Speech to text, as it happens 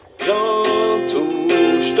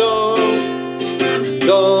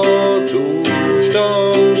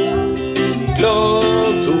Gladtorsdag,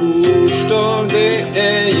 Gladtorsdag, det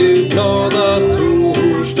är ju glada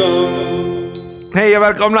torsdag. Hej och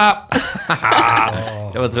välkomna!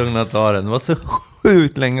 Jag var tvungen att ta den. Det var så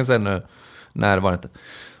sjukt länge sedan nu. Nej, det var inte.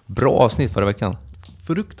 Bra avsnitt förra veckan.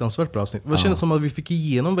 Fruktansvärt bra avsnitt. Det kändes som att vi fick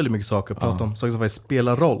igenom väldigt mycket saker att prata om. Saker som faktiskt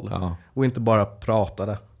spelar roll. Och inte bara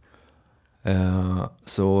pratade.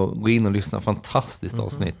 Så gå in och lyssna. Fantastiskt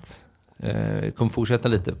avsnitt. Kommer fortsätta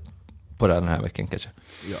lite på den här veckan kanske.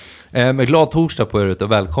 Ja. Med glad torsdag på er ute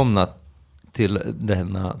och välkomna till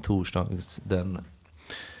denna torsdags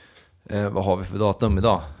vad har vi för datum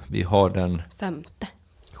idag? Vi har den 5:e.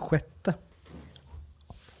 6:e.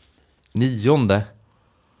 9:e.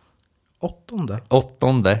 8:e.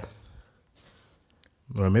 8:e.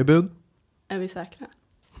 Några mer bud? Är vi säkra?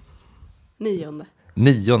 9:e.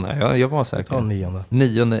 9:e, ja, jag var säker. Ta 9:e.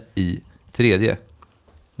 9:e i 3:e.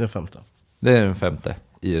 Den 5:e. Det är den 5:e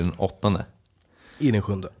i den 8:e. I den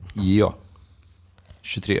 7:e. Ja.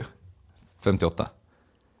 23. 58.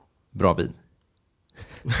 Bra vin.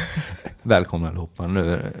 Välkomna allihopa.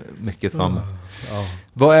 Nu är det mycket svammel. Ja.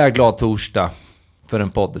 Vad är glad torsdag för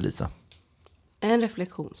en podd, Lisa? En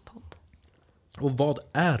reflektionspodd. Och vad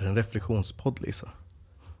är en reflektionspodd, Lisa?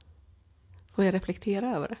 Får jag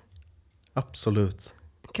reflektera över det? Absolut.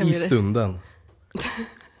 Kan I vi stunden.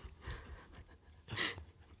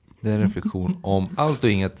 Det är en reflektion om allt och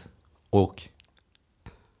inget och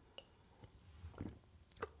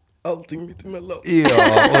Allting mitt emellan. ja,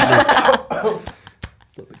 och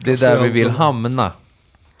det är där vi vill hamna.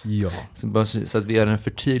 Ja. Så att vi är en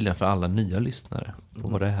förtydligande för alla nya lyssnare på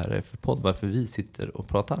vad det här är för podd, varför vi sitter och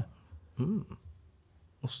pratar.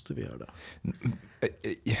 Måste vi göra det?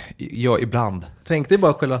 Ja, ibland. Tänk dig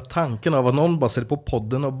bara själva tanken av att någon bara sätter på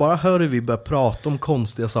podden och bara hör hur vi börjar prata om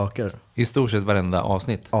konstiga saker. I stort sett varenda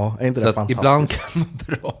avsnitt. Ja, är inte så det att fantastiskt? ibland kan man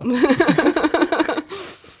bra.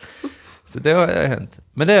 Så det har hänt.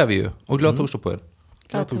 Men det är vi ju. Och glad torsdag på er.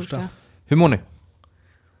 Glad torsdag. Hur mår ni?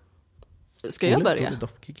 Ska jag börja?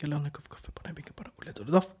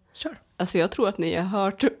 Kör. Alltså jag tror att ni har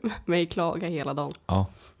hört mig klaga hela dagen. Ja.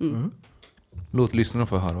 Låt lyssnarna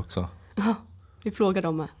få höra också. Vi frågar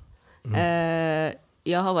dem med.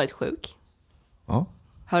 Jag har varit sjuk. Ja.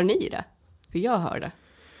 Hör ni det? För jag hör det.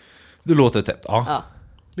 Du låter tätt. Ja. Ja.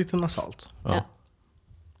 Lite Nassalt. Ja. Ja.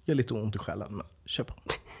 Jag är lite ont i själen, men kör på.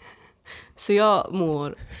 Så jag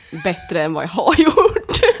mår bättre än vad jag har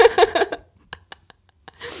gjort.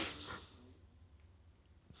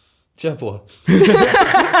 Kör på.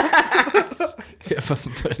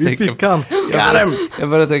 Vi fick han. Jag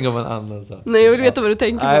börjar tänka på en annan sak. Nej, jag vill veta vad du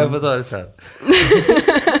tänker Nej, jag på. får ta det sen.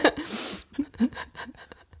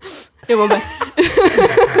 Jag mår bättre.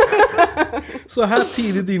 Så här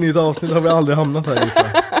tidigt in i ett avsnitt har vi aldrig hamnat här,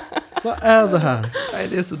 Lisa. Vad är det här? Nej,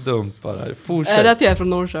 det är så dumt bara. Fortsätt. Är det att jag är från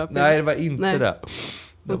Norrköping? Nej, det var inte Nej. det.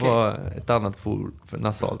 Det Okej. var ett annat för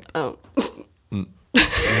Nassalt. Ja. Mm.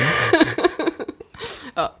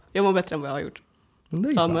 Ja, jag mår bättre än vad jag har gjort. Det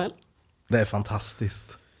är Samuel? bra. Det är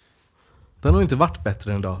fantastiskt. Det har nog inte varit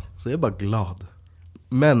bättre en dag, så jag är bara glad.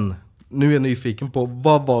 Men nu är jag nyfiken på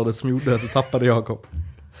vad var det som gjorde att du tappade Jakob?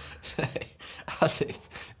 Nej, alltså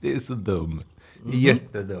det är så dumt.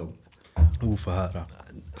 Jättedumt. Få höra.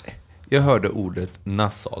 Jag hörde ordet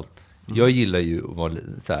Nassalt. Jag gillar ju att vara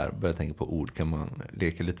så här, börja tänka på ord, kan man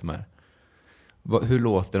leka lite med. Hur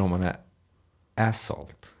låter det om man är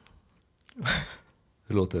assault?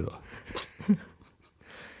 Hur låter det då?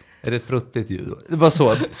 Är det ett pruttigt ljud? Det var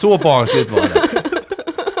så barnsligt var det.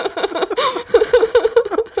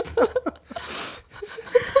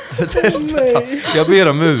 Jag ber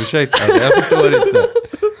om ursäkt. Jag förstår inte.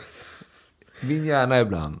 Min hjärna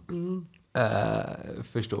ibland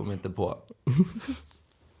förstår mig inte på.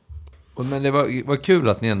 Men det var kul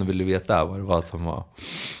att ni ändå ville veta vad det var som var.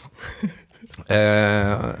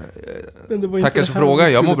 Tackar för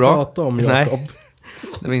frågan, jag mår bra. Nej,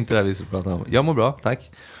 det var inte det vi skulle prata om. Jag mår bra,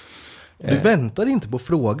 tack. Du väntar inte på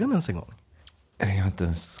frågan ens en gång. Jag har inte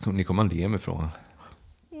ens, ni kommer att le med frågan.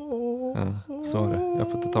 Ja, så är det.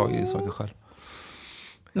 Jag får ta tag i saker själv.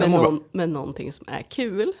 Men någonting som är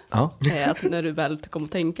kul är att när du väl kommer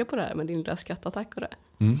att tänka på det här med din lilla skrattattack och det.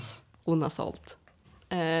 Och Nassalt.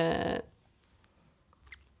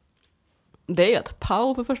 Det är att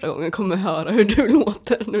Pau för första gången kommer höra hur du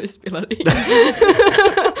låter när vi spelar in.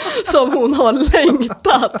 Som hon har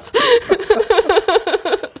längtat.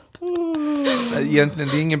 Egentligen,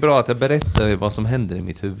 det är inget bra att jag berättar vad som händer i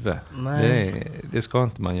mitt huvud. Nej. Det ska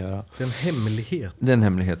inte man göra. Det är en hemlighet. Det är en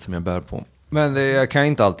hemlighet som jag bär på. Men jag kan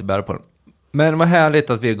inte alltid bära på den. Men vad härligt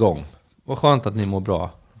att vi är igång. Vad skönt att ni mår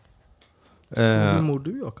bra. Så hur mår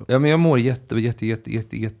du, Jakob? Ja, men jag mår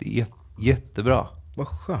jättebra. Vad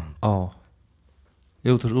skönt. Ja. Det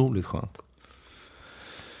är otroligt skönt.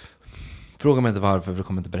 Fråga mig inte varför, för jag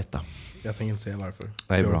kommer inte berätta. Jag tänker inte säga varför.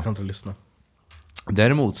 Nej, bra. Jag kan inte lyssna.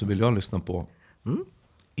 Däremot så vill jag lyssna på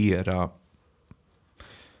era...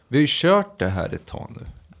 Vi har ju kört det här ett tag nu.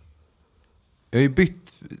 Jag har ju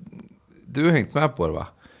bytt... Du har hängt med på det, va?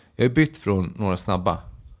 Jag har ju bytt från några snabba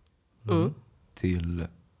till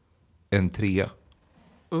en 3.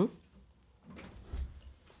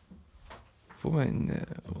 Får man en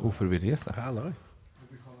ofrivillig resa? Hallå.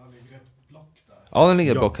 Ja, den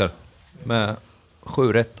ligger ett block här. Med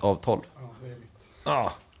 7 rätt av 12.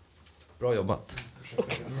 Ja, bra jobbat.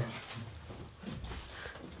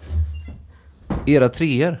 Era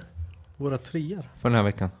 3:or Våra 3:or. för den här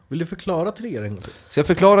veckan. Vill du förklara 3:or en gång till? Så jag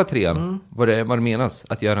förklarar 3:an. Vad det menas.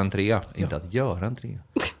 Att göra en 3:a. Inte att göra en 3:a.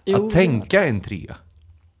 Jo. Att tänka en 3:a.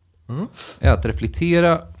 Är att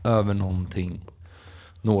reflektera över någonting.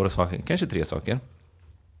 Några saker. Kanske 3 saker.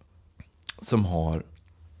 Som har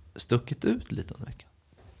stuckit ut lite under veckan.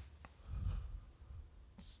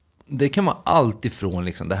 Det kan vara allt ifrån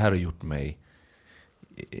liksom, det här har gjort mig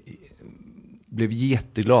blev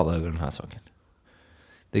jätteglad över den här saken.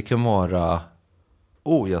 Det kan vara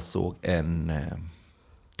jag såg en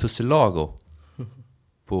tussilago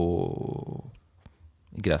på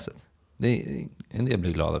gräset. En del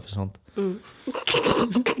blir glada för sånt.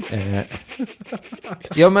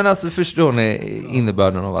 Ja, men alltså förstår ni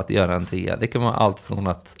innebörden av att göra en 3:a. Det kan vara allt från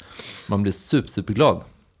att man blir superglad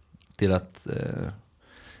till att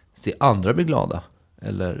se andra bli glada.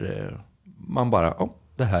 Eller man bara,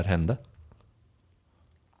 det här hände.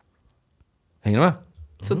 Hänger du med?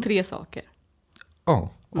 Så 3 saker. Ja,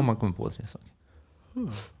 om man kommer på 3 saker.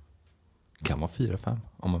 Kan vara 4-5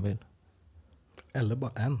 om man vill. Eller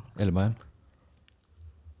bara en. Eller bara en.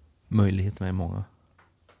 Möjligheterna är många.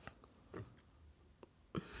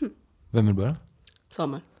 Vem vill börja?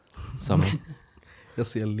 Samuel. Samuel. Jag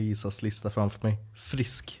ser Lisas lista framför mig.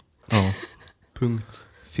 Frisk. Ja. Punkt.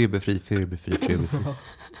 Feberfri.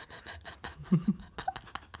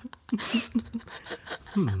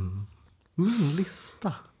 Min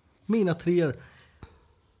lista. Mina 3:or.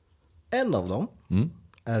 En av dem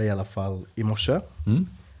är i alla fall i morse.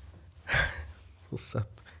 Så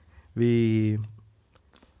sett.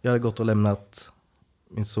 Jag hade gått och lämnat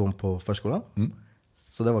min son på förskolan.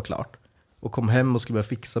 Så det var klart. Och kom hem och skulle börja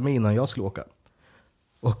fixa mig innan jag skulle åka.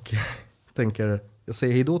 Och tänker, jag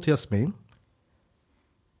säger hej då till Jasmin.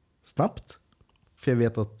 Snabbt. För jag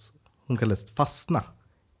vet att hon kan lätt fastna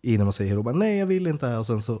innan man säger hej då. Bara, nej, jag vill inte. Och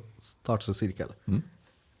sen så startar en cirkel.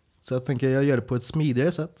 Så jag tänker, jag gör det på ett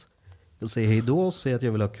smidigare sätt. Jag säger hej då, säger att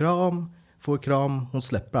jag vill ha kram. Får kram, hon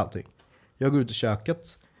släpper allting. Jag går ut i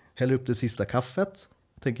köket, häller upp det sista kaffet.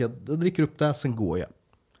 Tänker jag dricker upp det, sen går jag.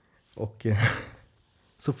 Och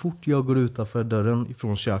så fort jag går utanför dörren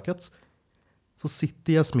ifrån köket så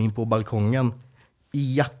sitter Jasmin på balkongen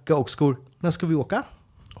i jacka och skor. När ska vi åka?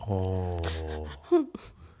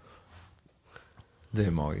 Det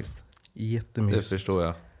är magiskt. Jättemysigt. Det förstår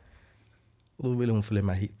jag. Och då vill hon följa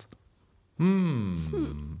med hit.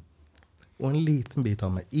 Och en liten bit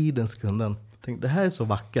av mig i den sekunden tänkte, det här är så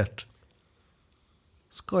vackert.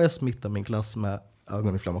 Ska jag smitta min klass med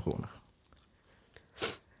ögoninflammationer?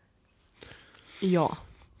 Ja.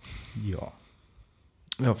 Ja.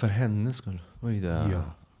 Ja, för hennes skull. Oj, det. Ja.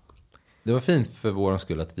 Det var fint för våran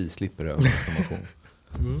skull att vi slipper ögoninflammation.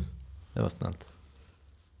 Det var snällt.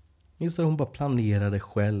 Just att hon bara planerade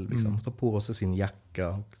själv. Liksom. Tar på sig sin jacka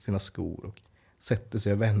och sina skor. Och sätter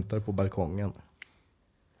sig och väntar på balkongen.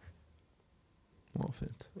 Vad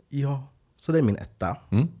fint. Ja, så det är min 1.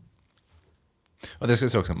 Och det ska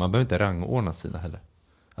jag säga också, man behöver inte rangordna sina heller.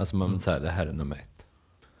 Alltså man säger, det här är nummer 1.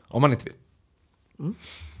 Om man inte vill.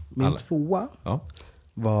 Min 2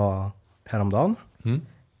 var häromdagen.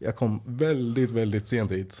 Jag kom väldigt, väldigt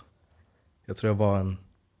sent hit. Jag tror jag var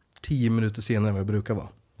 10 minuter senare än vad jag brukar vara.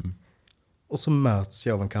 Och så möts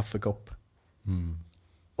jag av en kaffekopp.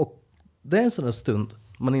 Och det är en sån där stund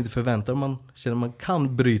man inte förväntar. Man känner man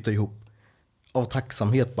kan bryta ihop. Av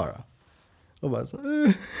tacksamhet bara. Och bara så,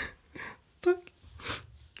 tack.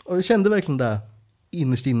 Och jag kände verkligen det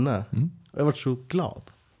innerst inne. Och jag var så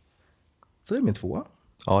glad. Så det är min 2.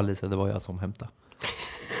 Ja, Lisa, det var jag som hämtade.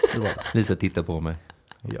 Det var det. Lisa tittar på mig.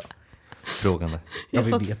 Ja. Frågande. Jag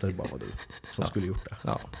vill veta det bara var du som skulle gjort det.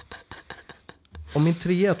 Ja. Och min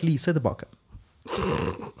 3 är att Lisa är tillbaka.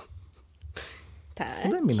 Tack.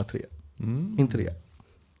 Så det är mina 3. Min 3.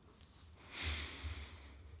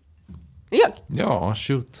 Jag. Ja,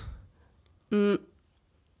 shoot.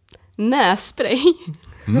 Nässpray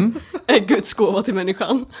är Guds gåva till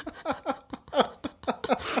människan.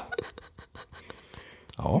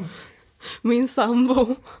 Ja. Min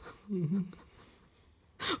sambo.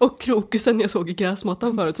 Och krokusen jag såg i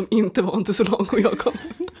gräsmattan förut som inte var inte så lång och jag kom.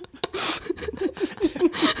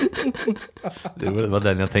 Det var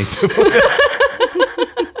den jag tänkte på.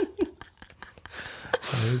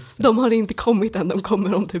 De har inte kommit än, de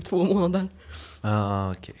kommer om typ 2 månader.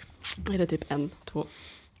 Okej. Eller typ 1, 2.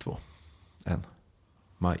 1.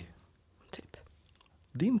 Maj. Typ.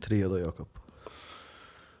 Din 3 då, Jakob?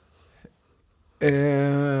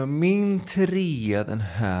 Min 3, den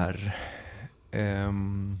här.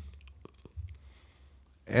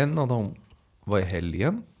 En av dem var i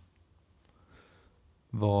helgen.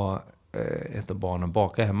 Var ett av barnen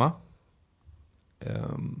baka hemma.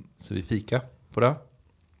 Så vi fika på det.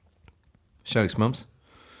 Kärleksmums.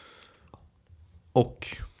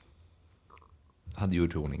 Och hade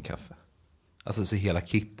gjort i ordning kaffe. Alltså så hela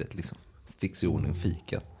kittet liksom. Fick i ordning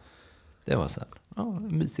fika. Det var så här, ja,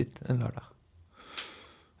 mysigt en lördag.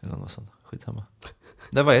 Eller något sånt, skitsamma.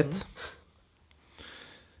 Det var 1.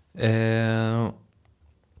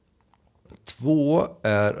 2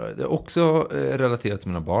 är också relaterat till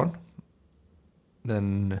mina barn.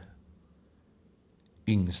 Den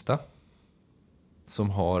yngsta som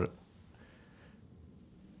har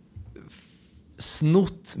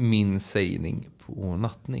snott min sägning på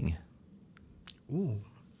nattning.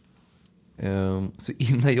 Så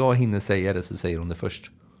innan jag hinner säga det så säger hon det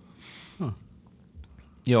först.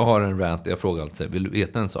 Jag har en rant, jag frågar alltid, vill du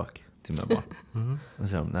veta en sak till mina barn? Och så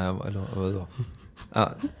säger de, nej, vadå?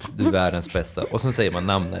 Du är världens bästa. Och så säger man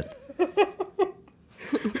namnet.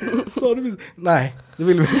 Nej, det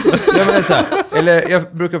vill vi inte. Ja, men så här, eller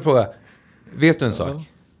jag brukar fråga, vet du en sak?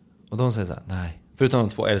 Och de säger så här, nej. Förutom de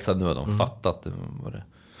 2 äldsta, nu har de fattat vad det.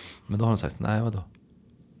 Men då har de sagt, nej, vadå?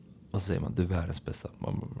 Och så säger man, du är världens bästa.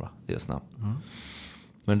 Det är snabbt.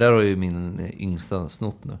 Men där har ju min yngsta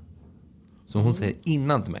snott nu. Så hon säger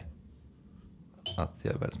innan till mig att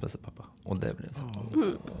jag är världens bästa pappa. Och det blir så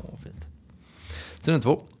fint. Så den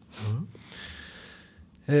 2.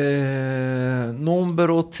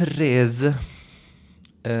 Numero 3.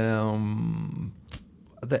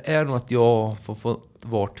 Det är nog att jag får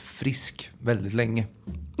varit frisk väldigt länge.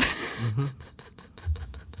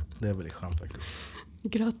 Det är väldigt skönt faktiskt.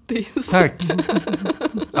 Grattis. Tack.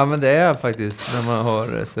 Ja, men det är faktiskt när man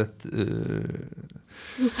har sett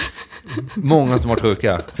många som har varit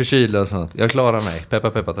sjuka, förkylda och sånt. Jag klarar mig.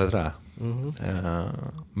 Peppa peppa till trä.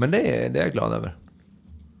 Men det är jag glad över.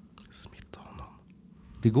 Smitta honom.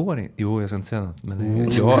 Det går inte. Jo, jag ska inte säga något. Men det är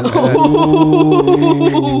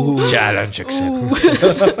challenge accept.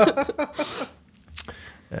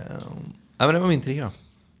 Ja, men det var min 3.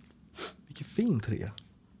 Vilken fin 3.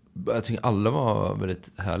 Jag tycker alla var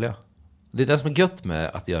väldigt härliga. Det är det som är gött med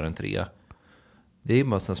att göra en 3. Det är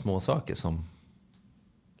bara sådana små saker som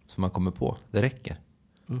man kommer på. Det räcker.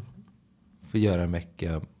 För att göra en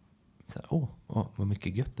vecka så här, vad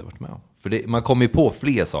mycket gött det har varit med om. För man kommer ju på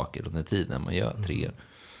fler saker under tiden man gör 3.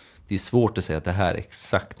 Det är svårt att säga att det här är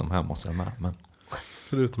exakt de här måste jag med. Men...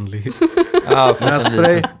 Förutom liv. Ja,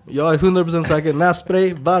 nässpray. Jag är 100% säker.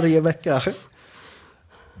 Nässpray varje vecka.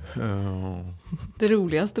 Det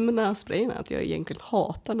roligaste med nässprayen är att jag egentligen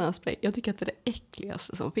hatar nässpray. Jag tycker att det är det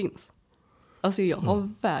äckligaste som finns. Alltså jag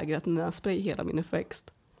har vägrat nässpray hela min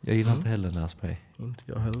uppväxt. Jag gillar inte heller nässpray. Inte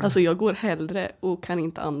jag heller. Alltså jag går hellre och kan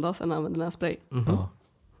inte andas än använder nässpray. Ja.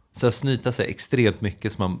 Så jag snyter sig extremt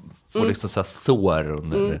mycket så man får liksom så här sår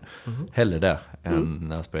under hellre det än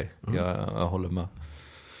nässpray. Jag håller med.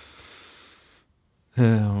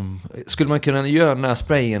 Skulle man kunna göra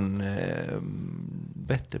nässprayen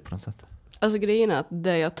bättre på något sätt? Alltså grejen är att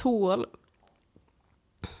det jag tål,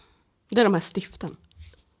 det är de här stiften.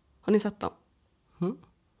 Har ni sett dem?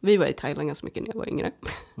 Vi var i Thailand ganska mycket när jag var yngre.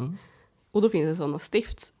 Och då finns det sådana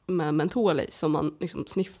stift med mentol i som man liksom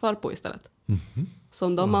sniffar på istället.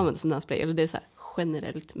 Som de använder som nässpray. Eller det är så här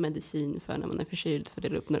generellt medicin för när man är förkyld. För det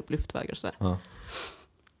öppnar upp luftvägar och sådär. Ja.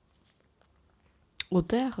 Och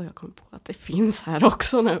där har jag kommit på att det finns här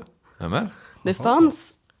också nu. Amen. Det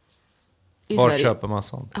fanns i Var Sverige. köper man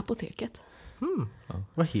sånt? Apoteket. Ja.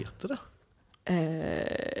 Vad heter det?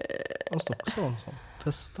 De står på sån.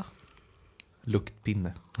 Testa.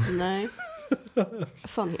 Luktpinne. Nej. Vad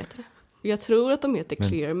fan heter det? Jag tror att de heter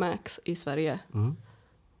Clear Max i Sverige.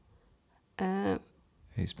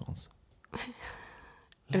 Hej spons.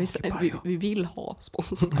 Vi vill ha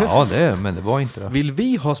spons. Ja, men det var inte det. Vill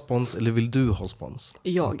vi ha spons eller vill du ha spons?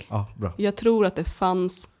 Jag. Ja, bra. Jag tror att det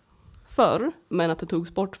fanns förr, men att det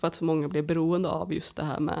togs bort för att så många blev beroende av just det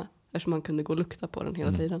här med, eftersom man kunde gå och lukta på den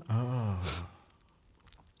hela tiden.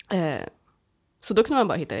 Så då kunde man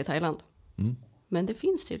bara hitta det i Thailand. Men det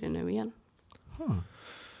finns tydligen nu igen.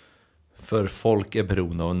 För folk är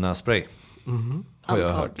beroende av nässpray. Har jag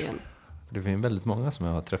hört. Antagligen. Det finns väldigt många som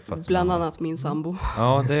jag har träffat. Bland annat min sambo.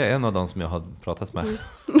 Ja, det är en av dem som jag har pratat med.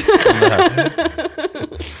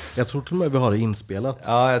 Jag tror till och med vi har det inspelat.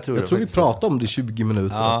 Ja, jag tror vi pratade om det i 20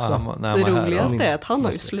 minuter också. Det roligaste är att han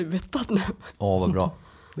har ju slutat nu. Vad bra.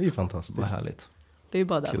 Det är ju fantastiskt. Vad härligt. Det är ju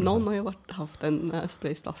bara det. Kul. Någon har ju haft en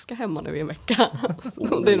spraysflaska hemma nu i en vecka.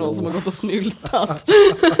 Det är någon som har gått och snyltat.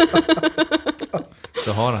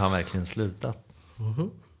 Så har han verkligen slutat.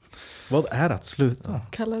 Vad är att sluta?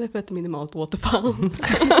 Kallar det för ett minimalt återfall.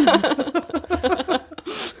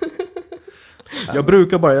 Jag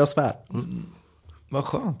brukar bara, jag svär. Vad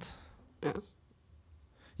skönt. Ja.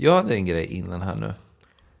 Jag hade en grej innan här nu.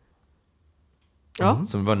 Ja.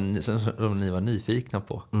 Som ni var nyfikna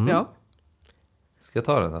på. Ja. Ska jag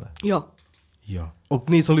ta den eller? Ja. Ja. Och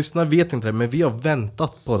ni som lyssnar vet inte det, men vi har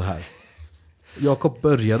väntat på det här. Jakob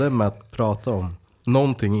började med att prata om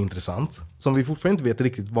någonting intressant som vi fortfarande inte vet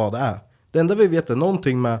riktigt vad det är. Det enda vi vet är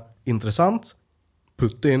någonting med intressant,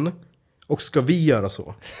 Putin, och ska vi göra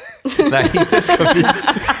så? Nej, inte ska vi.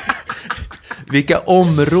 Vilka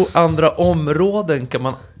andra områden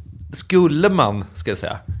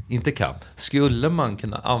skulle man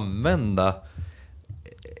kunna använda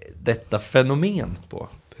detta fenomen på?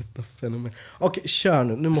 Okej, kör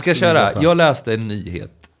nu. Ska jag köra? Jag läste en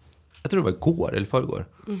nyhet. Jag tror det var igår eller förrgår.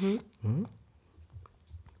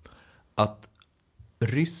 Att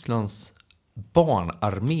Rysslands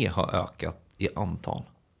barnarmé har ökat i antal.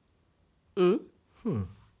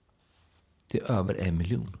 Det är över 1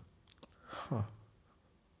 miljon.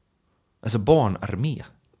 Alltså barnarmé.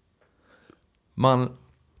 Man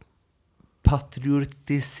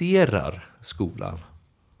patriotiserar skolan.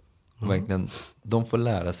 Verkligen, de får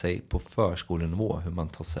lära sig på förskolenivå hur man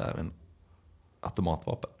tar sig en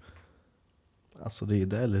automatvapen. Alltså det är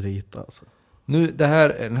det eller rita alltså. Nu,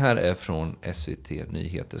 den här är från SVT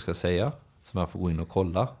Nyheter ska jag säga. Så man får gå in och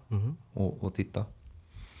kolla och titta.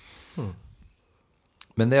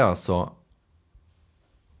 Men det är alltså,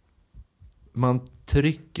 man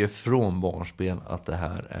trycker från barnsben att det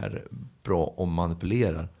här är bra och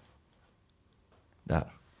manipulerar det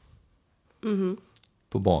här.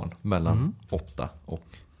 På barn mellan 8 och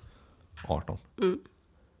 18.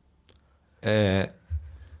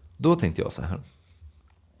 Då tänkte jag så här.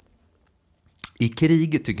 I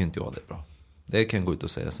krig tycker inte jag det är bra. Det kan gå ut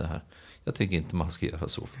och säga så här. Jag tycker inte man ska göra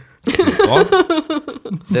så. Ja,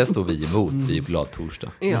 det står vi emot i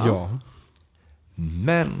Gladtorsdag. Ja.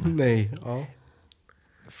 Men Ja.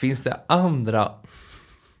 Finns det andra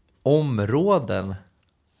områden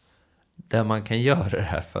där man kan göra det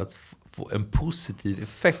här för att få en positiv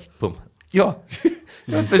effekt på... Ja,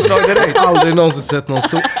 förslag direkt. Aldrig någonsin sett någon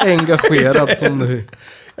så engagerad som nu.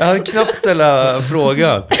 Jag hade knappt ställa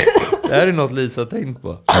frågan. Det här är något Lisa har tänkt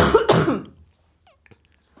på.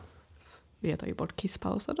 Vi har tagit bort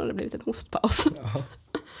kisspausen och det har blivit en hostpaus.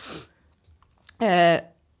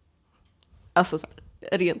 Alltså så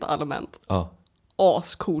här, rent allmänt. Ja.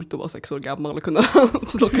 Ascoolt att vara 6 år gammal och kunna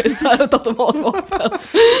plocka isär ett automatvapen.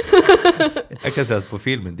 Jag kan säga att på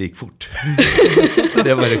filmen det gick fort.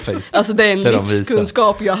 Det var det faktiskt. Alltså det är en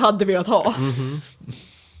livskunskap jag hade velat ha.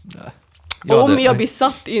 Om jag blir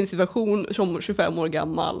satt i en situation som 25 år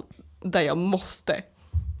gammal där jag måste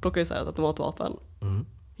plocka isär ett automatvapen.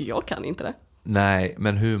 Jag kan inte det. Nej,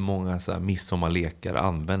 men hur många så här midsommarlekar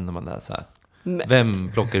använder man där så här?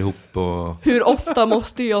 Vem plockar ihop och... Hur ofta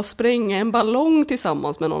måste jag spränga en ballong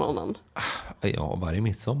tillsammans med någon annan? Ja, varje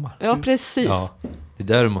midsommar. Ja, precis. Ja, det är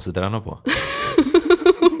där du måste träna på.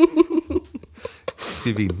 Ska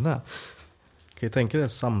vi vinna? Kan jag tänka dig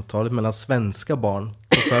samtalet mellan svenska barn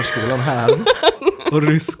på förskolan här och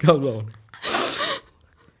ryska barn?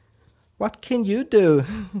 What can you do?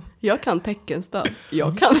 Jag kan teckenstöd.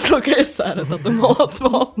 Jag kan plocka isär ett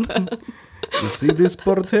automatvapen. You see this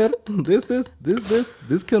part here?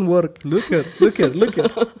 This can work. Look here.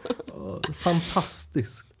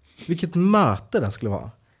 Fantastiskt. Vilket möte det skulle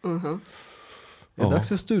vara. Det är dags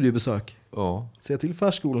för studiebesök. Se till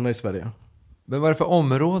förskolorna i Sverige. Men vad är det för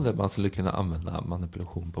område man skulle kunna använda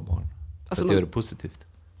manipulation på barn? Alltså att göra det positivt.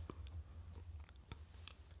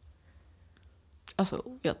 Alltså,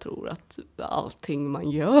 jag tror att allting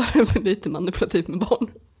man gör är lite manipulativt med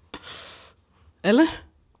barn. Eller?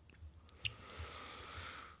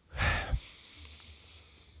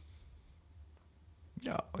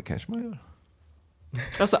 Ja, vad kanske man gör.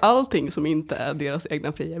 Alltså allting som inte är deras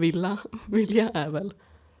egna fria vilja är väl...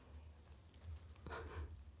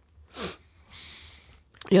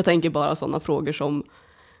 Jag tänker bara sådana frågor som...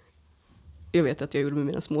 Jag vet att jag gjorde med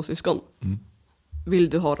mina småsyskon. Vill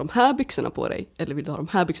du ha de här byxorna på dig? Eller vill du ha de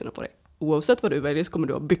här byxorna på dig? oavsett vad du väljer så kommer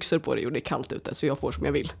du ha byxor på dig och det är kallt ute så jag får som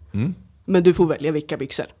jag vill. Men du får välja vilka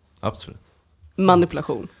byxor. Absolut.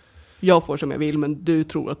 Manipulation. Jag får som jag vill men du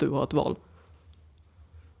tror att du har ett val.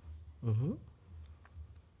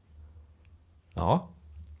 Ja.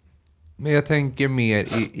 Men jag tänker mer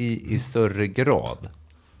i större grad.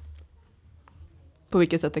 På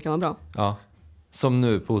vilket sätt det kan vara bra? Ja. Som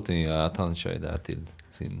nu Putin gör, att han kör där till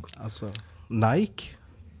sin... Alltså, Nike.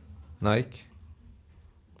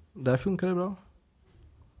 Där funkar det bra.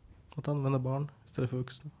 Att använda barn istället för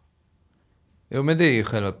vuxna. Jo, men det är ju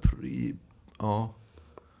själva... Ja.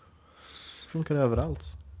 Funkar det överallt.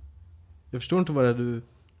 Jag förstår inte vad det är du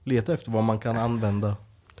letar efter. Vad man kan använda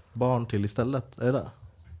barn till istället. Är det där?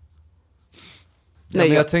 Nej,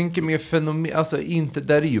 men jag tänker mer fenomen... Alltså, inte...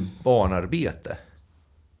 Där är ju barnarbete.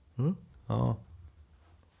 Ja.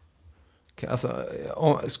 Alltså,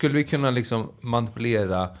 skulle vi kunna liksom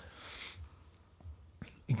manipulera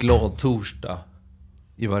Gladtorsdag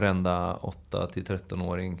i varenda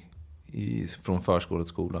 8-13-åring från förskolan till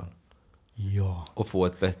skolan? Ja. Och få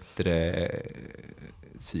ett bättre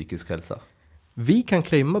psykisk hälsa. Vi kan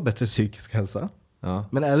claima bättre psykisk hälsa. Ja.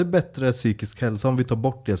 Men är det bättre psykisk hälsa om vi tar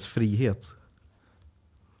bort deras frihet?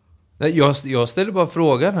 Nej, jag ställer bara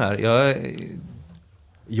frågan här.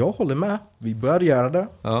 Jag håller med. Vi bör göra det.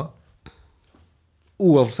 Ja.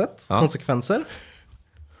 Oavsett konsekvenser.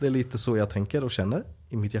 Det är lite så jag tänker och känner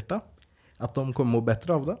i mitt hjärta. Att de kommer må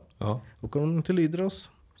bättre av det. Ja. Och om de inte lyder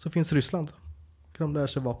oss så finns Ryssland. Kan de lära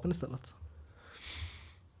sig vapen istället?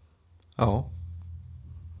 Ja.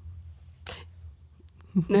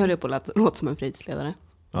 Nu höll jag på att låta som en fritidsledare.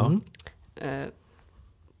 Ja.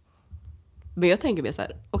 Men jag tänker mer så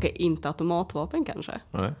här, okej, inte automatvapen kanske.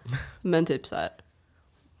 Nej. Men typ så här,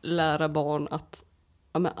 lära barn att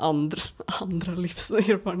med andra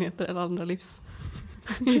livserfarenheter eller andra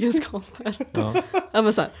livsegenskaper. Ja. Ja,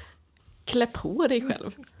 men så här, klä på dig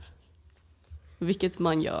själv. Vilket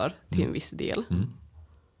man gör till en viss del.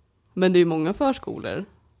 Men det är ju många förskolor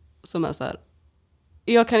som är så här,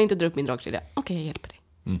 jag kan inte dra upp min dragkedja. Okej, jag hjälper dig.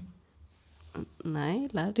 Nej,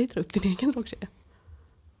 lär dig dra upp din egen dragkedja.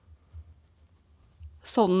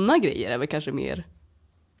 Sådana grejer är väl kanske mer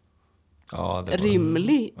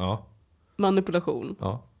rimlig manipulation.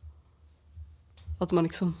 Ja. Att man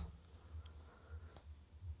liksom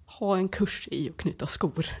har en kurs i att knyta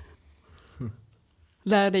skor.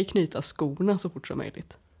 Lär dig knyta skorna så fort som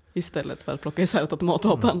möjligt. Istället för att plocka isär ett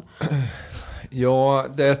automatvapen. Ja,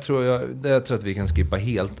 det tror jag att vi kan skippa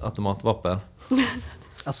helt automatvapen.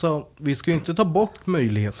 Alltså, vi ska ju inte ta bort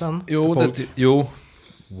möjligheten. Jo.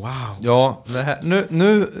 Wow. Ja, det här,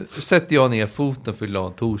 nu sätter jag ner foten för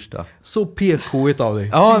Gladtorsdag. Så PK-igt av dig.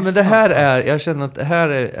 Ja, men det här är, jag känner att det här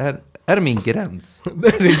är min gräns. Det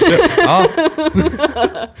är inte. Ja.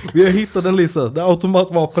 Vi har hittat en lista. Det är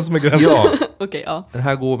automatvapen som är gränsen. Ja. Okej, ja. Den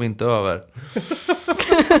här går vi inte över.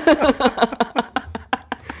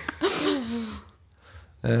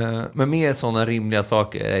 Men mer sådana rimliga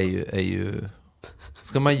saker är ju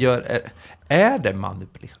ska man göra, är det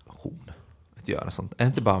manipulation att göra sånt? Är det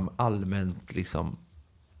inte bara allmänt liksom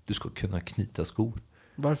du ska kunna knyta skor?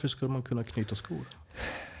 Varför ska man kunna knyta skor?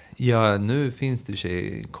 Ja, nu finns det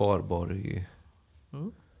ju karbar i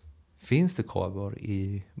Finns det karbar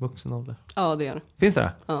i vuxen ålder? Ja, det gör det. Finns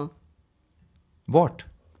det? Ja. Vart?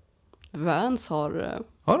 Vans har...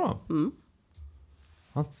 Har de?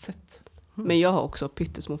 Jag har inte sett. Men jag har också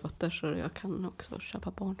pyttesmå fötter så jag kan också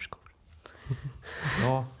köpa barnskor.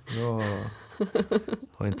 Ja, jag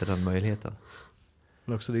har inte den möjligheten.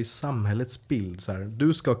 Men också det är samhällets bild. Så här,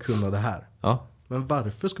 du ska kunna det här. Ja. Men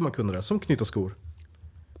varför ska man kunna det? Som knyta skor.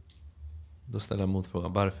 Då ställer jag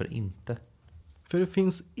motfrågan, varför inte? För det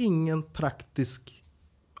finns ingen praktisk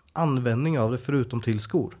användning av det förutom till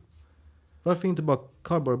skor. Varför inte bara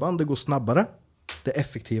kardborreband? Det går snabbare. Det är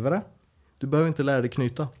effektivare. Du behöver inte lära dig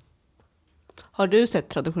knyta. Har du sett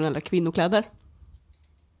traditionella kvinnokläder?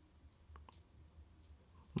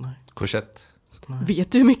 Nej. Korsett.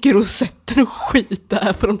 Vet du hur mycket rosetter och skit det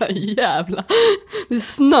är på de där jävla... Det är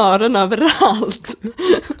snören överallt.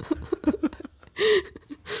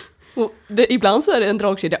 Och ibland så är det en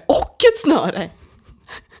dragkedja och ett snöre.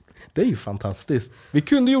 Det är ju fantastiskt. Vi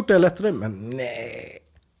kunde gjort det lättare, men nej.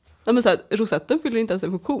 Ja, men så här, rosetten fyller inte ens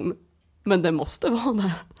en funktion. Men den måste vara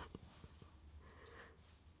där.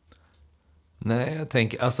 Nej, jag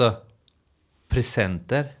tänker, alltså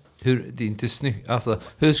presenter. Det är inte snyggt. Alltså,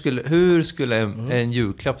 hur skulle en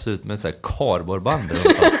julklapp se ut med så här kardborreband?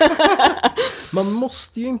 Man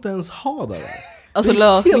måste ju inte ens ha det. Alltså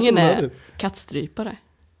lösningen är kattstrypare.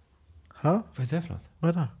 Ha? Vad är det för något? Vad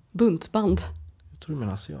är det? Buntband. Jag tror du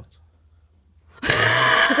menar asiat.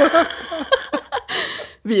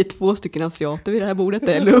 Vi är 2 stycken asiater vid det här bordet,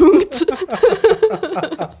 det är lugnt.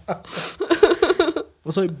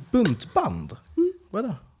 Vad sa du? Buntband? Vad är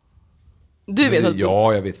det? Du vet att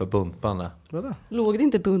Ja, jag vet vad buntband är. Vad är det? låg det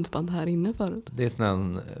inte buntband här inne förut? Det är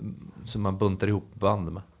sån som man buntar ihop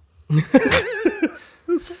band med.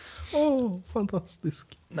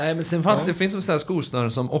 Fantastisk. Nej, men sen det finns sådana här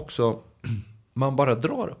skosnören som också man bara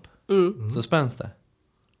drar upp. Så spänns det.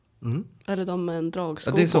 Eller de med en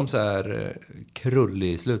dragsko Ja, det är som på. så här krull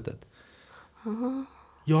i slutet. Ja,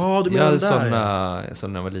 du Jag menar hade där.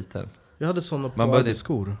 sådana när jag var liten. Jag hade sådana på Man började-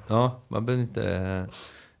 skor. Ja, man behövde inte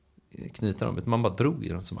knyta dem, utan man bara drog i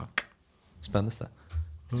dem så bara spändes det.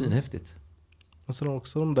 Svinhäftigt. Och sen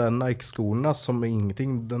också de där Nike-skorna som är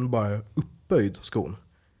ingenting, den bara är uppböjd skon.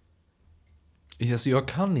 Alltså, jag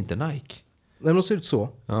kan inte Nike. Nej, men de ser ut så.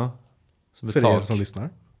 Ja. Som ett För er tak. som lyssnar.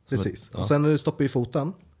 Precis. Ja. Och sen när du stoppar i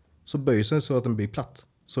foten så böjer sig så att den blir platt.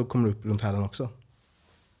 Så kommer det upp runt hälen också.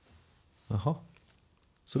 Jaha.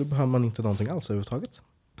 Så då behöver man inte någonting alls överhuvudtaget.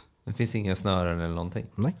 Det finns inga snören eller någonting.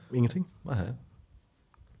 Nej, ingenting. Nej.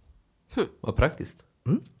 Vad praktiskt.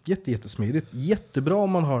 Jättesmidigt. Jättebra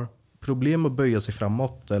om man har problem att böja sig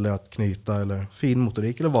framåt eller att knyta eller fin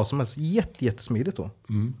motorik eller vad som helst. Jättesmidigt då.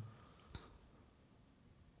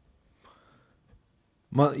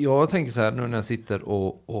 Jag tänker så här nu när jag sitter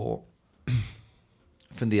och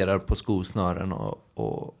funderar på skosnören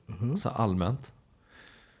och så här allmänt.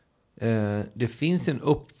 Det finns en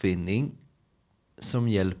uppfinning som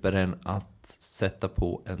hjälper en att sätta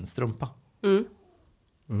på en strumpa.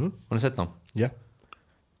 Har ni sett dem? Ja,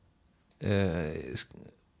 Eh,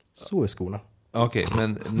 så är skorna. Okej,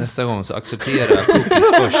 men nästa gång så acceptera cookies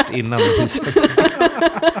först innan vi sätter.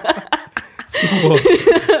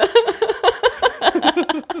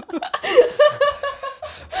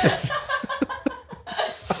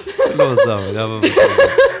 Förlåt Samuel, jag var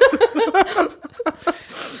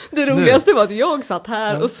Det roligaste var att jag satt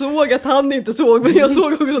här och såg att han inte såg, men jag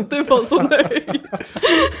såg också att du var så nöjd.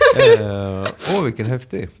 vilken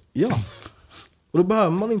häftig. Ja. Och då behöver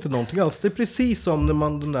man inte någonting alls. Det är precis som när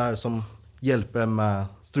man den där som hjälper en med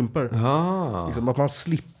strumpor. Liksom att man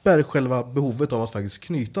slipper själva behovet av att faktiskt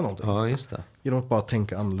knyta någonting. Ja, just det. Genom att bara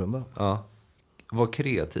tänka annorlunda. Ja. Var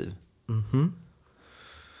kreativ.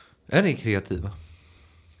 Är ni kreativa?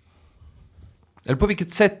 Eller på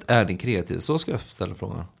vilket sätt är ni kreativa? Så ska jag ställa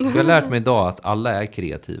frågan. Jag har lärt mig idag att alla är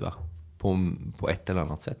kreativa. På ett eller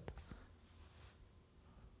annat sätt.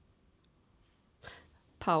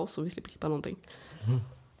 Paus och vi slipper klippa någonting.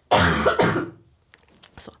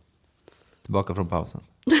 Så. Tillbaka från pausen.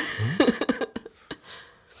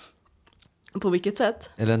 På vilket sätt?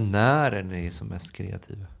 Eller när är ni som mest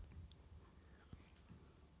kreativa?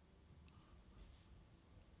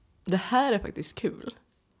 Det här är faktiskt kul.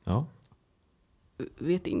 Ja.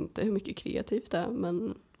 Vet inte hur mycket kreativt det är,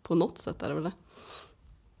 men på något sätt är det väl det.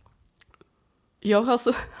 Jag har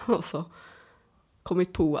alltså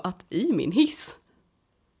kommit på att i min hiss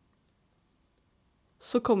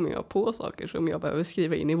så kommer jag på saker som jag behöver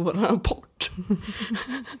skriva in i vår rapport.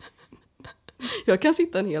 Jag kan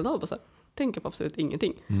sitta en hel dag och så här, tänka på absolut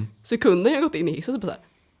ingenting. Sekunden jag gått in i hissen så bara så här,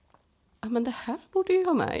 ja men det här borde jag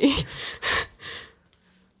ha med i.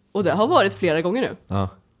 Och det har varit flera gånger nu. Ja.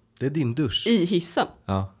 Det är din dusch. I hissen.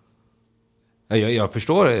 Ja. Jag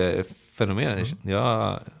förstår fenomenet.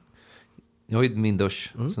 Jag har ju min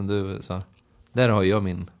dusch, som du sa. Där har jag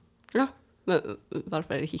min. Ja, men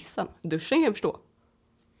varför är det hissen? Duschen kan jag förstå.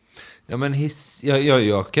 Ja, men hiss.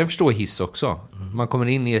 Jag kan förstå hiss också. Man kommer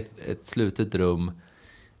in i ett slutet rum.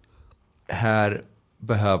 Här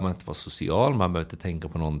behöver man inte vara social. Man behöver inte tänka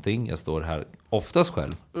på någonting. Jag står här oftast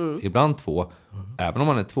själv. Ibland 2. Även om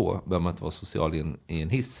man är 2 behöver man inte vara social i en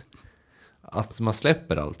hiss. Att man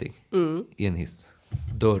släpper allting i en hiss.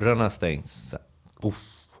 Dörrarna stängs.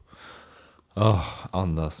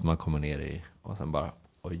 Andas, man kommer ner i. Och sen bara,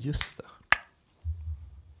 just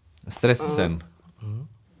det. Stressen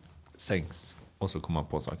sänks. Och så kommer man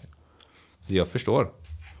på saker. Så jag förstår.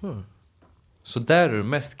 Så där är du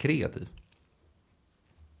mest kreativ.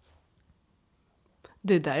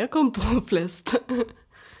 Det är där jag kom på flest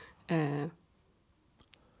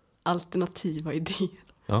alternativa idéer.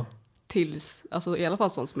 Ja. Tills, alltså i alla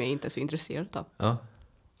fall sånt som jag inte är så intresserad av. Ja.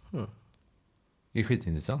 Det är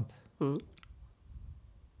skitintressant.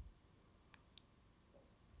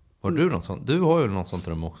 Har du något sånt? Du har ju något sånt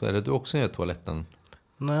rum också. Eller du också i toaletten?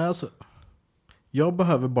 Nej, alltså. Jag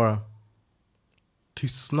behöver bara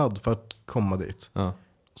tystnad för att komma dit. Ja.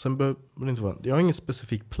 Sen behöver det inte vara. Jag har ingen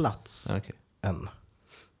specifik plats Okay. än.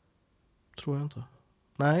 Tror jag inte.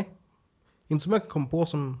 Nej. Inte som jag kan komma på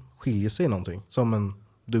som skiljer sig någonting. Som en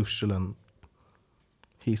dusch eller en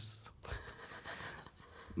hiss.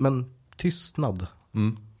 Men tystnad.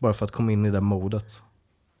 Bara för att komma in i det modet.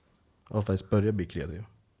 Och faktiskt börja bli kreativ.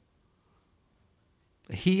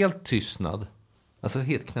 Helt tystnad? Alltså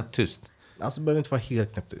helt knappt tyst? Alltså det behöver inte vara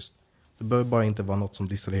helt knappt tyst. Det behöver bara inte vara något som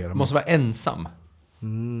distraherar mig. Måste vara ensam?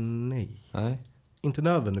 Nej. Nej. Inte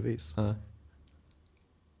nödvändigtvis. Nej.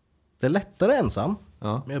 Det är lättare ensam.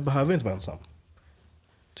 Ja. Men jag behöver inte vara ensam.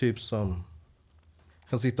 Typ som...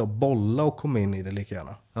 kan sitta och bolla och komma in i det lika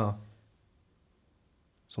gärna. Ja.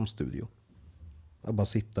 Som studio. Att bara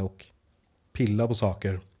sitta och pilla på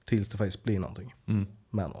saker tills det faktiskt blir någonting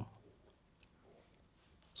med någon.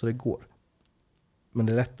 Så det går. Men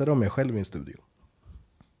det är lättare om jag själv är i en studio.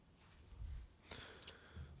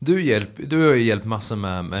 Du har ju hjälpt massor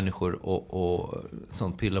med människor och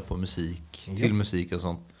sånt, pilla på musik, till musik och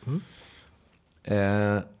sånt.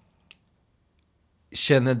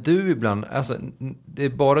 Känner du ibland, alltså det är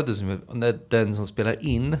bara du som, den som spelar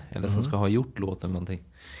in eller som ska ha gjort låten eller någonting.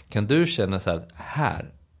 Kan du känna så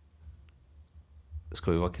här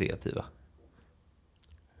ska vi vara kreativa?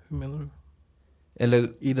 Hur menar du?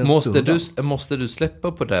 Eller måste du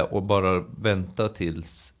släppa på det och bara vänta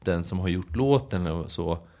tills den som har gjort låten eller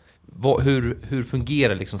så? Hur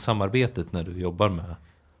fungerar liksom samarbetet när du jobbar med?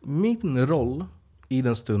 Min roll i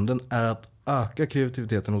den stunden är att öka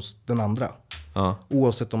kreativiteten hos den andra. Ja.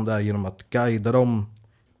 Oavsett om det är genom att guida dem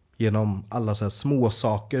genom alla så här små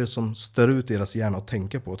saker som stör ut deras hjärna att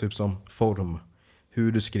tänka på. Typ som form,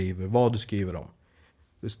 hur du skriver, vad du skriver om.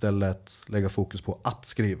 Istället lägga fokus på att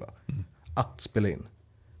skriva. Att spela in.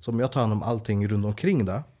 Så om jag tar hand om allting runt omkring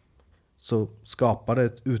det, så skapar det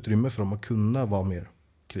ett utrymme för dem att kunna vara mer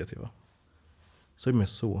kreativa. Så är det mer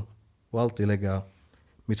så. Och alltid lägga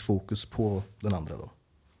mitt fokus på den andra då.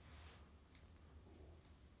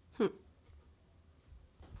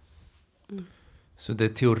 Så det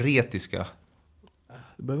teoretiska?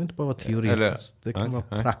 Det behöver inte bara vara teoretiskt. Det kan vara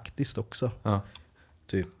praktiskt också. Ja.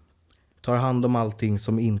 Typ, tar hand om allting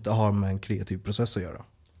som inte har med en kreativ process att göra.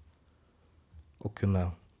 Och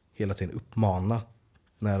kunna hela tiden uppmana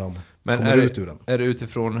när de kommer ut ur den. Är det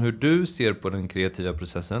utifrån hur du ser på den kreativa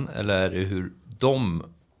processen? Eller är det hur de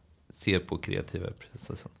ser på kreativa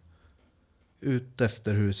processen? Ut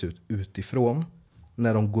efter hur det ser ut utifrån.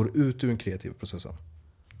 När de går ut ur den kreativa processen.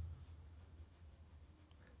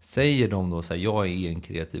 Säger de då så här, jag är i en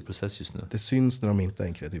kreativ process just nu? Det syns när de inte är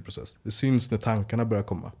en kreativ process. Det syns när tankarna börjar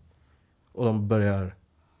komma. Och de börjar...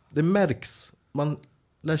 Det märks. Man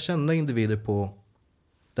lär känna individer på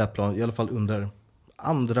det här planet. I alla fall under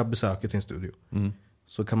andra besöket i en studio.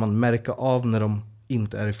 Så kan man märka av när de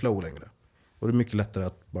inte är i flow längre. Och det är mycket lättare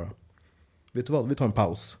att bara... Vet du vad? Vi tar en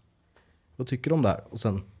paus. Vad tycker de där? Och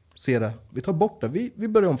sen ser det. Vi tar bort det. Vi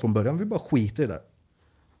börjar om från början. Vi bara skiter i det där.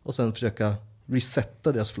 Och sen försöka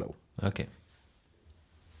resetta deras flow. Okej.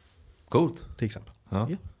 Coolt. Till exempel. Ja.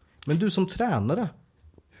 Ja. Men du som tränare,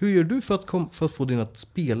 hur gör du för att få dina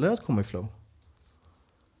spelare att komma i flow?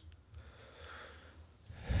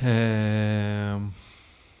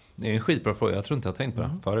 Det är en skitbra fråga. Jag tror inte jag har tänkt på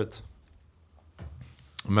det förut.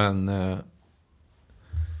 Men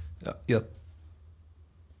jag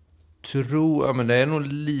tror, men det är nog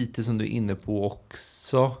lite som du är inne på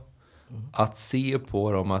också. Att se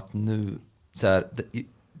på dem att nu så här,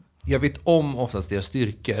 jag vet om oftast deras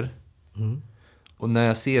styrkor. Och när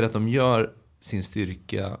jag ser att de gör sin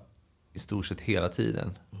styrka i stort sett hela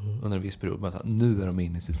tiden under en viss period, bara så här, nu är de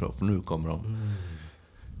inne i sitt flow, för nu kommer de.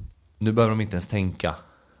 Nu behöver de inte ens tänka.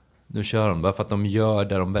 Nu kör de bara för att de gör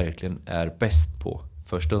det de verkligen är bäst på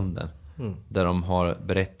för stunden. Där de har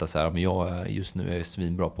berättat så här, men just nu är jag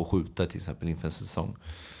svinbra på att skjuta till exempel inför en säsong.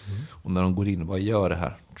 Och när de går in och bara gör det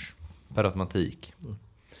här per automatik.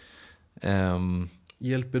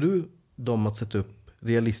 Hjälper du dem att sätta upp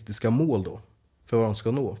realistiska mål då? För vad de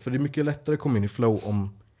ska nå? För det är mycket lättare att komma in i flow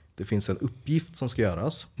om det finns en uppgift som ska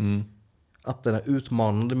göras. Att den är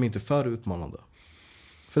utmanande men inte för utmanande.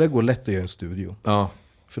 För det går lätt att göra en studio. Ja.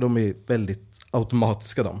 För de är väldigt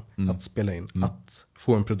automatiska de. Att spela in, att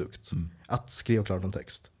få en produkt. Att skriva klart en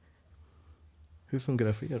text. Hur fungerar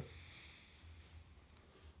det för er?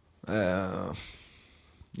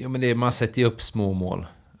 Jo, men man sätter ju upp små mål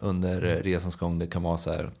under resans gång. Det kan vara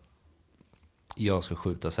så här, jag ska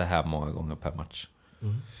skjuta så här många gånger per match.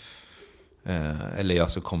 Eller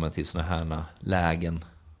jag ska komma till såna här lägen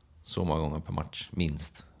så många gånger per match,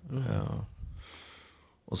 minst.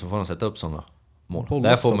 Och så får de sätta upp sådana mål.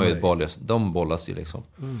 Där får man ju de bollas ju liksom.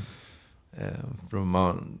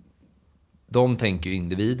 För de tänker ju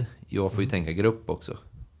individ. Jag får ju tänka grupp också.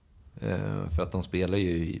 För att de spelar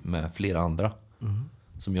ju med flera andra.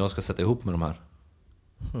 Som jag ska sätta ihop med de här.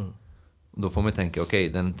 Då får man tänka, okej,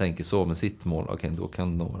 den tänker så med sitt mål. Okej, då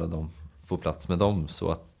kan några av dem få plats med dem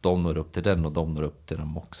så att de når upp till den och de når upp till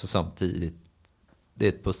dem också samtidigt. Det är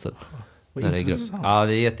ett pussel. Vad intressant. Ja,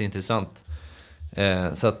 det är jätteintressant.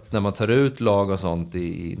 Så att när man tar ut lag och sånt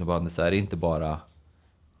i innebandy så är det inte bara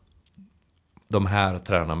de här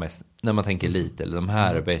tränar mest. När man tänker lite, eller de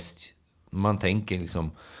här är bäst. Man tänker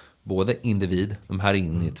liksom både individ, de här är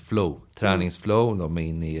inne i ett flow. Träningsflow, de är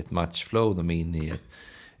inne i ett matchflow, de är inne i ett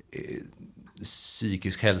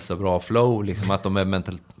psykisk hälsa, bra flow. Liksom att de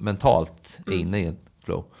är mentalt inne i ett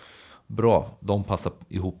flow. Bra, de passar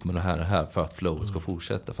ihop med det här för att flow ska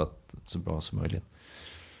fortsätta för att så bra som möjligt.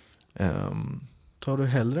 Tar du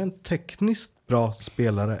hellre en tekniskt bra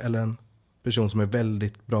spelare eller en person som är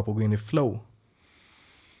väldigt bra på att gå in i flow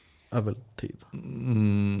över tid?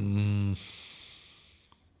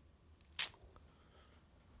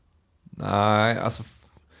 Nej, alltså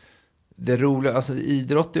det roliga, alltså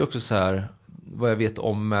idrott är också så här, vad jag vet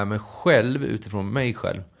om med mig själv utifrån mig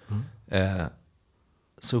själv.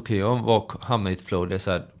 Så kan jag hamna i ett flow där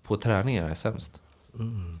så här, på träningar är jag sämst.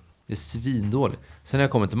 Det är svindåligt. Sen när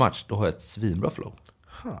jag kommer till match, då har jag ett svinbra flow.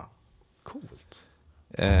 Coolt.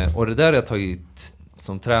 Och det där har jag tagit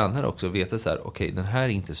som tränare också, veta så här, okej, den här är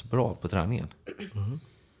inte så bra på träningen.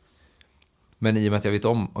 Men i och med att jag vet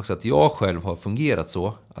om också att jag själv har fungerat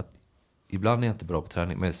så att ibland är jag inte bra på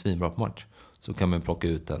träning men är svinbra på match, så kan man plocka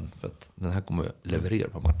ut den för att den här kommer leverera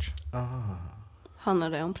på match. Handlar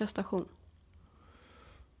det om prestation?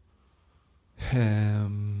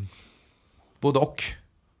 Både och,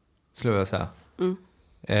 skulle jag säga.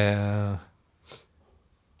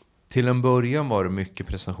 Till en början var det mycket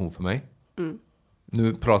prestation för mig.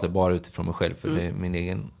 Nu pratar jag bara utifrån mig själv, för det är min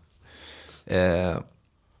egen.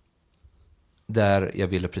 Där jag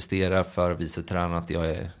ville prestera för att visa tränaren att jag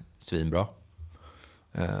är svinbra.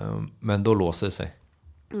 Men då låser det sig.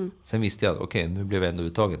 Sen visste jag att okej, nu blev jag ändå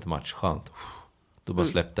uttagen till match. Skönt. Då bara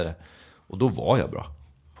släppte det. Och då var jag bra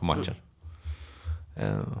på matchen.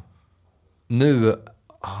 Nu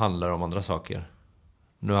handlar det om andra saker.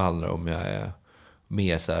 Nu handlar det om jag är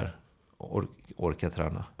mer så här orkar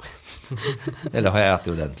träna. Eller har jag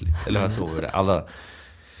ätit ordentligt? Eller har jag sovit? Alla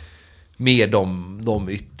mer de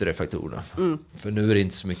yttre faktorerna. För nu är det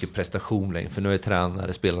inte så mycket prestation längre. För nu är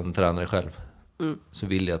jag spelande tränare själv. Så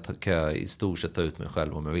vill jag kan jag i stort sett ta ut mig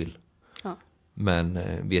själv om jag vill. Ja. Men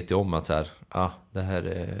vet jag om att så här, det här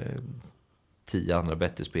är 10 andra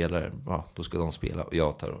bättre spelare, då ska de spela och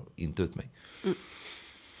jag tar inte ut mig.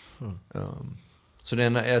 Så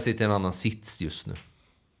jag sitter i en annan sits just nu.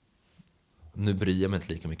 Nu bryr jag mig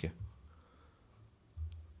inte lika mycket.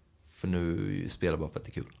 För nu spelar jag bara för att det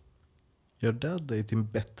är kul. Gör det dig till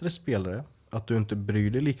en bättre spelare? Att du inte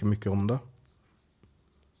bryr dig lika mycket om det?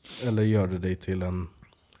 Eller gör det dig till en,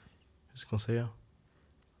 hur ska man säga,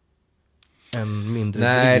 en mindre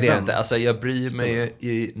Nej, driven? det är inte. Alltså jag bryr mig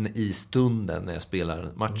i stunden när jag spelar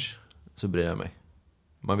en match. Så bryr jag mig.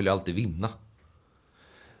 Man vill ju alltid vinna.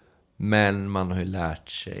 Men man har ju lärt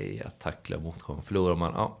sig att tackla motgång. Förlorar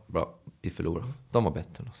man, bra, vi förlorar. De var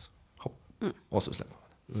bättre än oss. Hopp. Och så släpper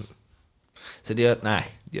man. Så det gör inte.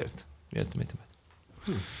 Det gör inte mig till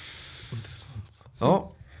bättre. Intressant.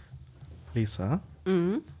 Ja. Lisa,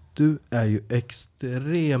 du är ju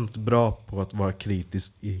extremt bra på att vara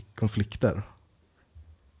kritisk i konflikter.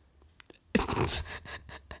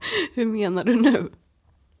 Hur menar du nu?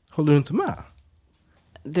 Håller du inte med?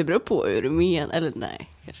 Det beror på hur du menar. Eller nej,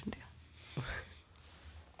 kanske inte.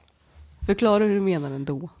 Förklara hur du menar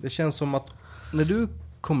ändå. Det känns som att när du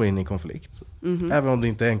kommer in i konflikt, även om det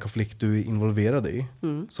inte är en konflikt du är involverad i,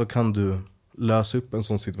 så kan du lösa upp en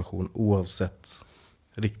sån situation oavsett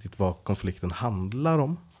riktigt vad konflikten handlar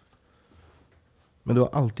om. Men du har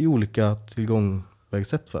alltid olika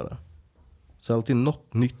tillgångsvägssätt för det. Så alltid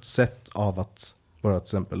något nytt sätt av att vara till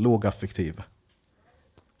exempel lågaffektiv.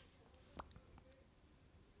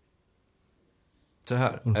 Så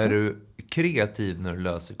här, är du kreativ när du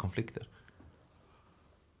löser konflikter?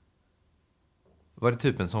 Var det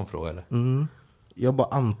typ en sån fråga eller? Jag bara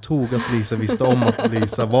antog att Lisa visste om att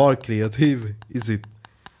Lisa var kreativ i sitt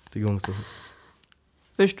tillgångssätt.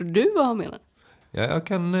 Förstår du vad han menar? Ja, jag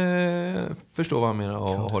kan förstå vad han menar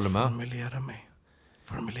och håller med.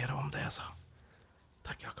 Formulera om det jag sa.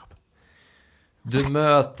 Tack Jakob. Du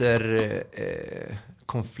möter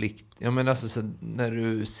konflikt. Jag menar alltså, så när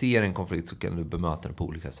du ser en konflikt så kan du bemöta den på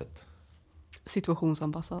olika sätt.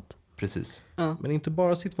 Situationsanpassat. Precis. Ja. Men inte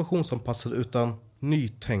bara situationsanpassad utan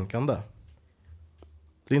nytänkande.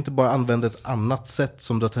 Det är inte bara använda ett annat sätt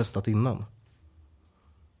som du har testat innan.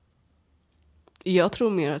 Jag tror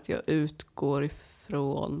mer att jag utgår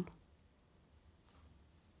ifrån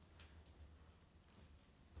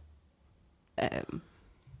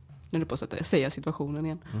nu är det på att säga situationen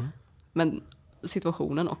igen. Men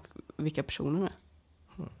situationen och vilka personer är.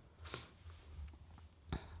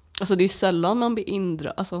 Alltså det är ju sällan man blir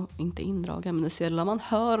inte indragen, men det är sällan man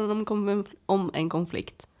hör om en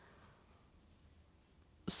konflikt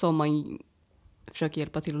som man försöker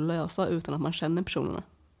hjälpa till att lösa utan att man känner personerna.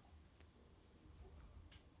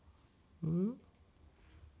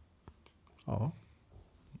 Ja.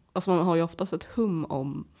 Alltså man har ju oftast ett hum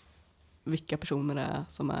om vilka personer det är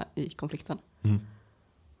som är i konflikten.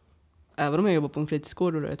 Även om jag jobbar på en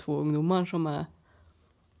fritidsgård och det är 2 ungdomar som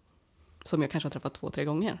jag kanske har träffat 2-3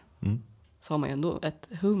 gånger. Så har man ju ändå ett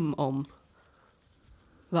hum om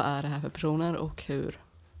vad är det här för personer och hur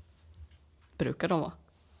brukar de vara.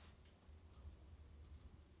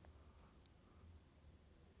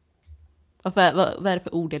 Vad är det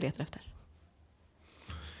för ord jag letar efter?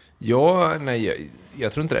 Ja, nej,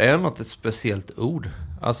 jag tror inte det är något speciellt ord.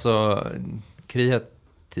 Alltså,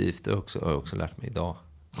 kreativt har jag också lärt mig idag.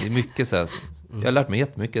 Det är mycket så här, jag har lärt mig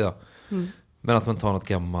jättemycket idag. Men att man tar något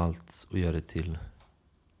gammalt och gör det till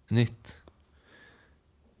nytt.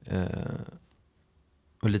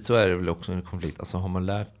 Och lite så är det väl också en konflikt. Alltså har man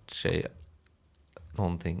lärt sig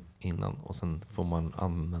någonting innan och sen får man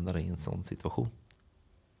använda det i en sån situation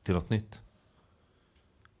till något nytt.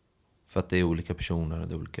 För att det är olika personer och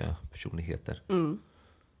det är olika personligheter.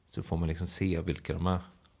 Så får man liksom se vilka de är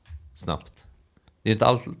snabbt. Det är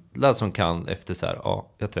inte alla som kan efter så här, jag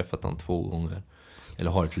har träffat dem 2 gånger.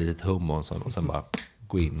 Eller har ett litet hum och sen bara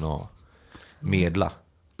gå in och medla.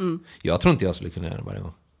 Jag tror inte jag skulle kunna göra det varje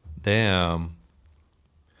gång.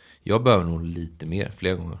 Jag behöver nog lite mer,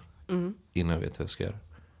 fler gånger. Innan jag vet hur jag ska göra.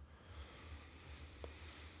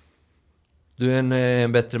 Du är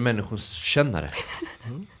en bättre människokännare.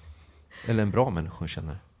 Eller en bra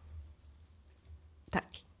människokännare.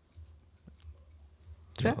 Tack.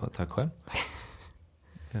 Ja, tack själv.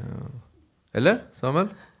 Eller, Samuel?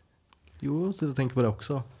 Jo, så jag tänker på det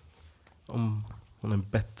också. Om hon är en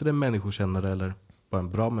bättre människokännare eller bara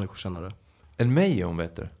en bra människokännare. Än mig är hon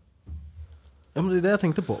bättre. Ja, men det är det jag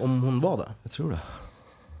tänkte på. Om hon var det. Jag tror det.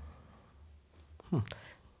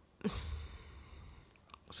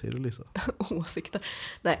 Vad säger du, Lisa? Åsikter.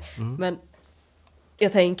 Nej, men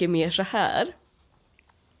jag tänker mer så här.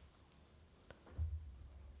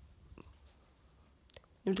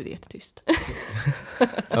 Nu blir det jättetyst.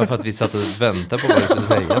 Ja, för att vi satt och väntade på vad du skulle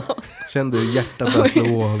säga. Kände hur hjärtat började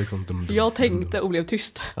slå liksom. Jag tänkte och blev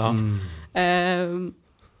tyst. Ja.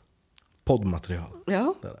 Poddmaterial.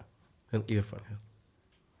 Ja. Det är det. En erfarenhet.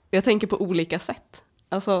 Jag tänker på olika sätt.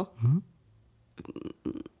 Alltså,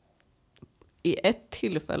 i ett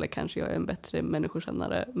tillfälle kanske jag är en bättre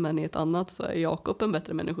människokännare, men i ett annat så är Jakob en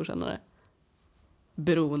bättre människokännare.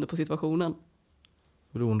 Beroende på situationen.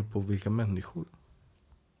 Beroende på vilka människor.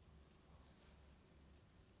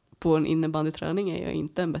 På en innebandyträning är jag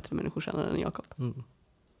inte en bättre människokännare än Jakob.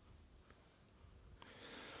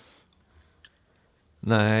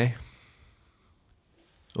 Nej.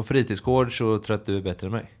 Och fritidsgård så tror jag att du är bättre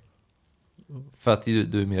än mig. För att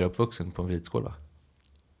du är mer uppvuxen på en fritidsgård, va?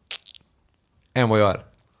 Än vad jag är.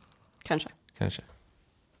 Kanske.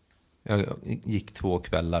 Jag gick 2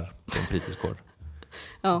 kvällar på en fritidsgård.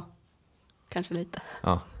 Ja, kanske lite.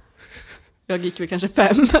 Ja. Jag gick väl kanske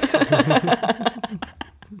 5.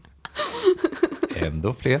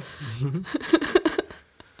 Ändå fler.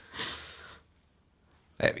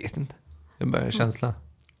 Jag vet inte. Det är bara en känsla.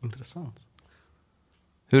 Intressant.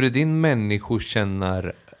 Hur är din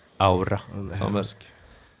människokännar-aura? Den är Samuel? hemsk.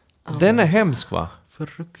 Den är hemsk, va?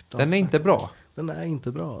 Fruktansvärt. Den är inte bra. Den är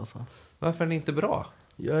inte bra alltså. Varför är den inte bra?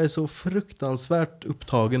 Jag är så fruktansvärt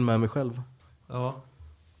upptagen med mig själv. Ja.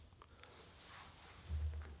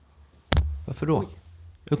 Varför då?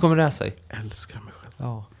 Hur kommer det här sig? Älskar mig själv.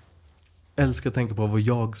 Ja. Älskar att tänka på vad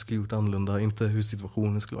jag skulle gjort annorlunda, inte hur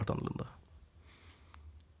situationen skulle varit annorlunda.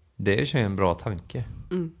 Det är ju en bra tanke.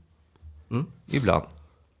 Ibland.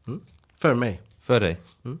 För mig. För dig.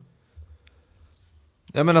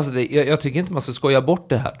 Ja, men alltså jag tycker inte man ska skoja bort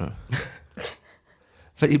det här nu.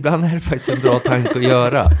 För ibland är det faktiskt en bra tanke att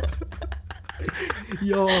göra.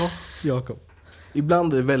 Ja, Jakob.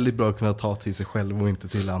 Ibland är det väldigt bra att kunna ta till sig själv och inte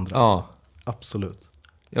till andra. Ja. Absolut.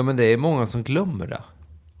 Ja, men det är många som glömmer det.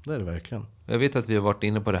 Det är det verkligen. Jag vet att vi har varit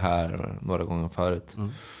inne på det här några gånger förut.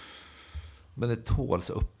 Men det tåls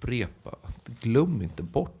att upprepa. Glöm inte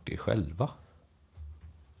bort det själva.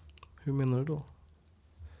 Hur menar du då?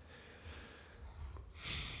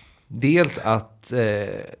 Dels att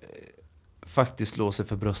faktiskt slå sig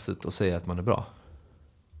för bröstet och säga att man är bra.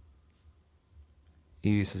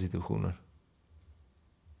 I vissa situationer.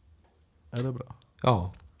 Är det bra?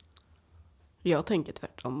 Ja. Jag tänker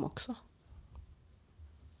tvärtom också.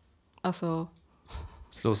 Alltså,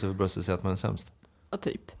 Slå sig för bröstet och säga att man är sämst. Ja,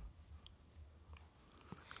 typ.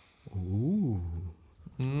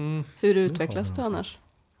 Hur utvecklas du annars?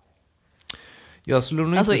 Jag skulle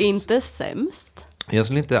nog alltså inte sämst. Jag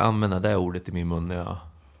skulle inte använda det ordet i min mun när jag...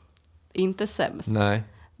 Inte sämst. Nej.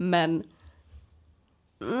 Men...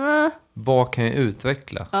 Vad kan jag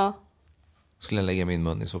utveckla? Ja. Skulle jag lägga i min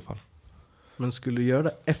mun i så fall. Men skulle du göra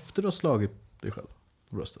det efter du har slagit dig själv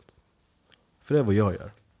på bröstet? För det är vad jag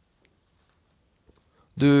gör.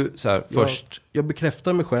 Du, så här, först... Jag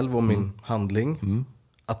bekräftar mig själv om min handling.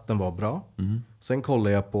 Att den var bra. Sen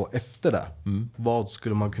kollar jag på efter det. Vad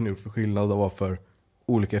skulle man kunna gjort för skillnad och vad för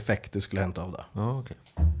olika effekter skulle hänt av det. Ja, okej.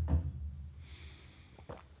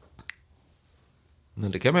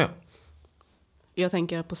 Men det kan man göra. Jag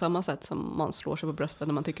tänker på samma sätt som man slår sig på bröstet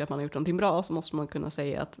när man tycker att man har gjort någonting bra, så måste man kunna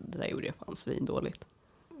säga att det där gjorde jag fan svindåligt.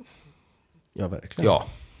 Ja, verkligen. Ja.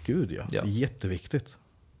 Gud, ja. Det är jätteviktigt.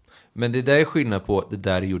 Men det där är skillnad på det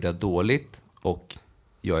där gjorde jag dåligt och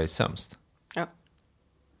jag är sämst. Ja.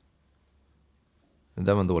 Det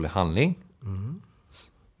där var en dålig handling.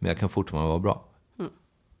 Men jag kan fortfarande vara bra.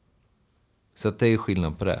 Så att det är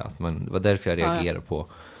skillnad på det. Att det var därför jag reagerade på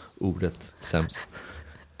ordet sämst.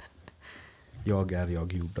 Jag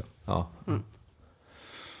gjorde. Ja.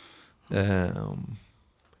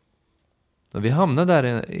 Men vi hamnar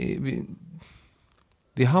där.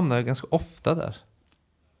 Vi hamnar ganska ofta där.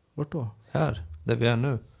 Vart då? Här, där vi är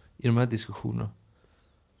nu. I de här diskussionerna.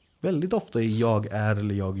 Väldigt ofta i jag är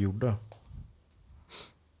eller jag gjorde.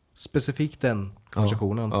 Specifikt den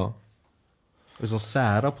konversationen. Ja. Och så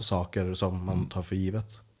sära på saker som man tar för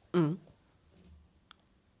givet.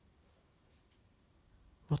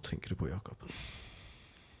 Vad tänker du på, Jakob?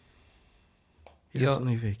 Jag är så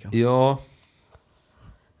nyfiken. Ja.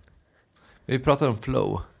 Vi pratar om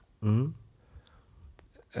flow.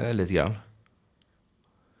 Lite grann.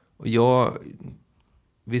 Och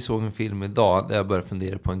vi såg en film idag där jag började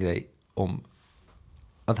fundera på en grej om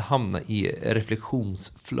att hamna i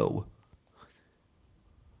reflektionsflow.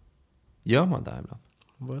 Gör man det ibland?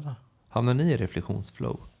 Vad är det? Hamnar ni i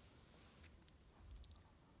reflektionsflow?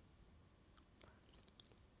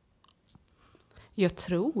 Jag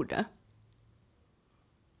tror det.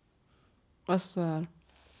 Alltså,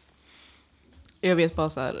 jag vet bara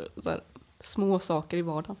så här små saker i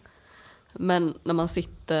vardagen. Men när man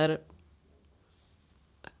sitter...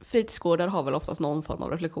 Fritidsgårdar har väl oftast någon form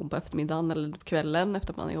av reflektion på eftermiddagen eller kvällen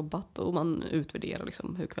efter att man har jobbat. Och man utvärderar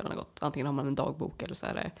liksom hur kvällen har gått. Antingen har man en dagbok eller så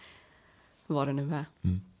är det vad det nu är.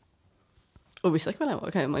 Och vissa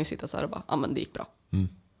kvällar kan man ju sitta så här och bara, men det gick bra.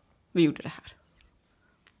 Vi gjorde det här.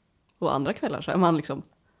 Och andra kvällar så är man liksom,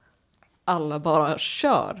 alla bara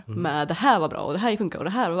kör med det här var bra och det här funkar och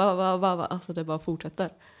det här alltså det bara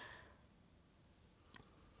fortsätter.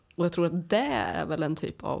 Och jag tror att det är väl en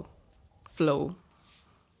typ av flow.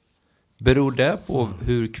 Beror det på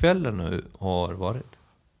hur kvällen nu har varit?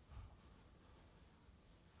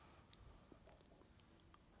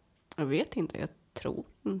 Jag vet inte, jag tror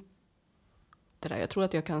inte det. Jag tror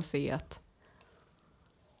att jag kan se att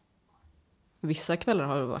vissa kvällar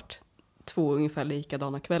har det varit 2 ungefär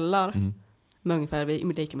likadana kvällar. Med ungefär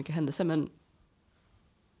lika mycket händelser, men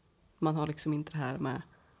man har liksom inte det här med...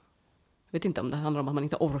 Jag vet inte om det handlar om att man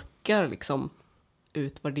inte orkar liksom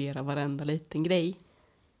utvärdera varenda liten grej.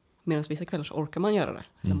 Medan vissa kvällar så orkar man göra det.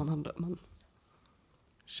 Eller man...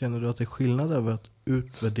 Känner du att det är skillnad över att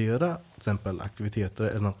utvärdera till exempel aktiviteter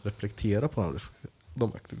än att reflektera på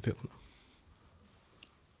de aktiviteterna?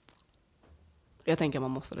 Jag tänker att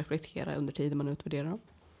man måste reflektera under tiden man utvärderar dem.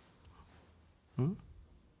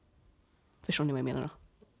 Förstår ni vad jag menar då?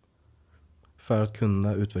 För att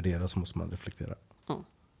kunna utvärdera så måste man reflektera.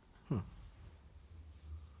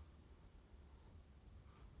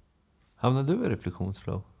 Hamnar du i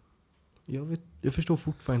reflektionsflow? Jag förstår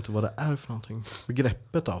fortfarande inte vad det är för någonting.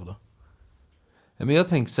 Begreppet av det. Men jag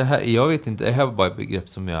tänker så här, jag vet inte, det här var bara ett begrepp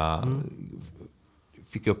som jag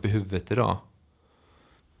fick upp i huvudet idag.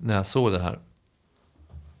 När jag såg det här.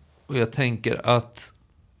 Och jag tänker att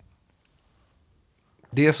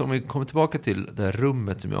det som vi kommer tillbaka till, det här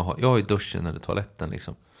rummet som jag har i duschen eller toaletten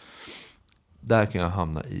liksom. Där kan jag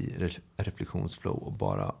hamna i reflektionsflow och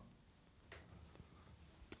bara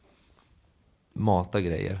mata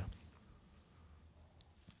grejer.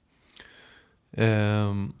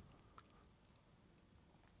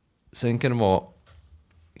 Sen kan det vara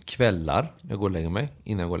kvällar jag går och lägger mig,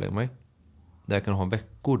 innan jag går och lägger mig. Där jag kan ha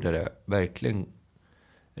veckor där jag verkligen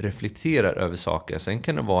reflekterar över saker. Sen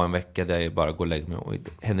kan det vara en vecka där jag bara går och lägger mig och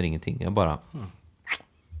det händer ingenting. Jag bara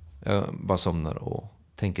somnar och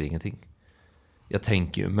tänker ingenting. Jag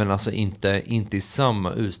tänker ju, men alltså inte i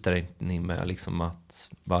samma utsträckning med liksom att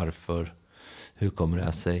varför, Hur kommer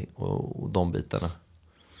det sig? Och de bitarna.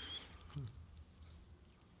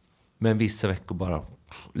 Men vissa veckor bara,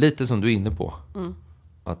 lite som du är inne på.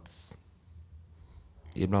 Att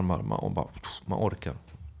ibland man orkar.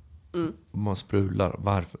 Man sprular.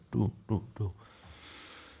 Varför? Då.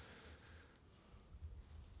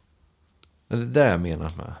 Det är det jag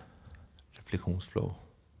menar med reflektionsflow.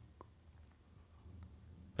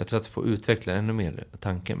 Jag tror att du får utveckla ännu mer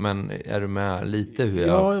tanken. Men är du med lite hur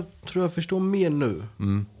jag tror jag förstår mer nu.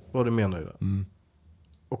 Vad du menar ju.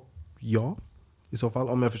 Och ja, i så fall,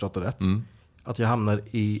 om jag förstått det rätt. Att jag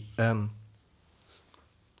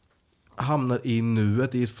hamnar i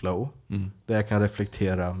nuet i ett flow. Där jag kan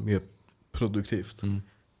reflektera mer produktivt.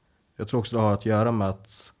 Jag tror också det har att göra med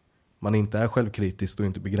att man inte är självkritisk och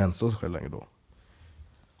inte begränsar sig själv längre då.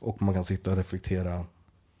 Och man kan sitta och reflektera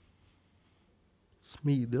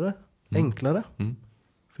smidigare, enklare.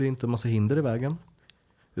 För det är inte en massa hinder i vägen.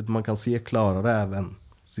 Utan man kan se klarare även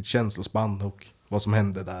sitt känslospann och vad som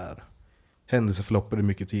hände där. Händelseförloppet är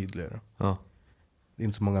mycket tydligare. Ja. Det är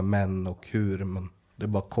inte så många män och hur, men det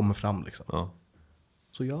bara kommer fram liksom. Ja.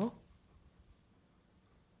 Så ja.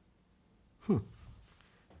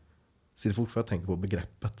 Sitter fortfarande och tänker på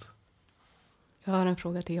begreppet. Jag har en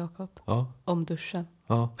fråga till Jakob. Ja. Om duschen.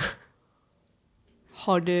 Ja.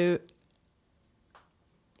 Har du...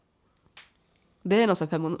 Det är något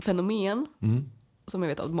sånt fenomen som jag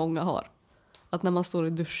vet att många har. Att när man står i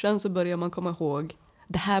duschen så börjar man komma ihåg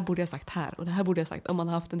det här borde jag sagt här och det här borde jag sagt om man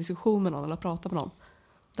har haft en diskussion med någon eller pratat med någon.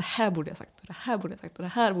 Det här borde jag sagt och det här borde jag sagt och det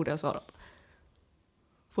här borde jag svarat.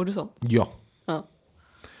 Får du sånt? Ja. Ja.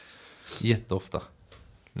 Jätteofta.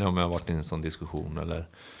 När jag har varit i en sån diskussion eller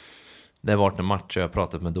det har varit en match och jag har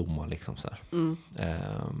pratat med domaren liksom så här.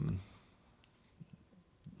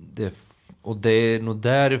 Och det är nog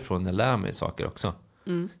därifrån jag lär mig saker också.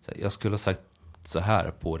 Så jag skulle ha sagt så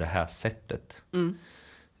här på det här sättet.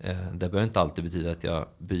 Det behöver inte alltid betyda att jag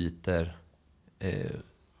byter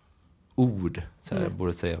ord. Så här, jag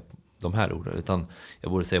borde säga de här orden. Utan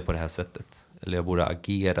jag borde säga på det här sättet. Eller jag borde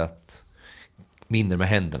agerat mindre med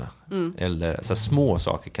händerna. Eller så här, små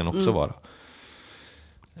saker kan också vara.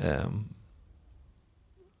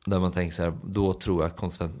 Där man tänker så här, då tror jag att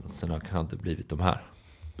konsekvenserna hade blivit de här.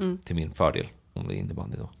 Till min fördel, om det är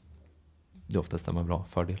innebandy då. Det är oftast en bra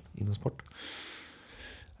fördel inom sport.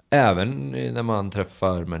 Även när man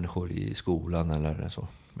träffar människor i skolan eller så.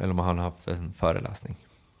 Eller om man har haft en föreläsning.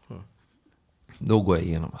 Då går jag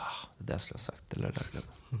igenom, det där skulle jag ha sagt. Eller det där.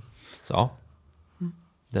 Så ja,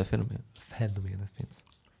 det fenomenet finns.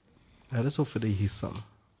 Är det så för dig i hissen?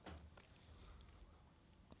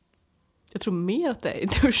 Jag tror mer att det är i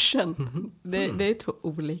duschen. Det är två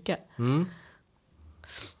olika.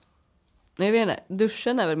 Nej, jag vet inte.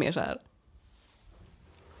 Duschen är väl mer så här.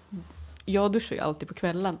 Jag duschar ju alltid på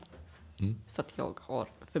kvällen. För att jag har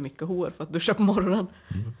för mycket hår för att duscha på morgonen.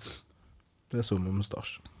 Det är så med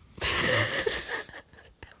mustasch.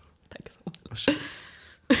 Tack så.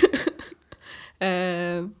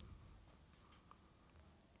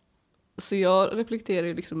 Så jag reflekterar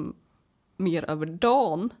ju liksom mer över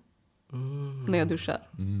dagen när jag duschar.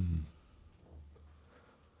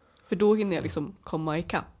 För då hinner jag liksom komma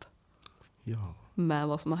ikapp med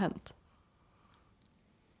vad som har hänt.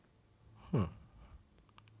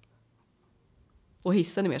 Och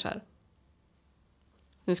hissen är mer så här.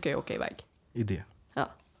 Nu ska jag åka iväg. Idé. Ja.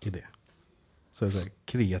 Idé. Så det är så här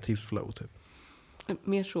kreativt flow typ.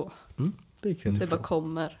 Mer så. Det är kreativt. Det bara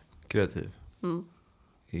kommer. Kreativ.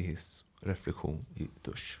 I hiss. Reflektion i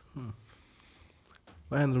dusch.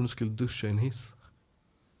 Vad händer om du skulle duscha i en hiss?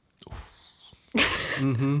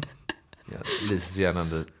 Ja, Lises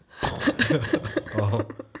hjärnande.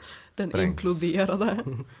 Den sprängs. imploderade.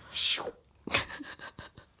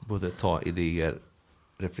 Både ta idéer,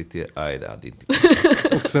 reflektera. Nej, det hade inte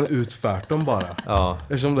Och sen utfärt dem bara. Ja.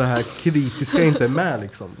 Eftersom det här kritiska inte är med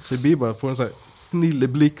liksom. Så det blir bara på en sån här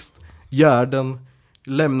snilleblixt. Gör den.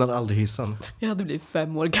 Lämnar aldrig hissen. Jag hade blivit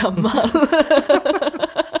 5 år gammal.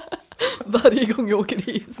 Varje gång jag åker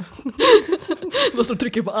hiss. Måste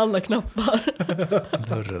trycka på alla knappar.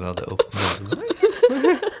 Dörren hade öppnat.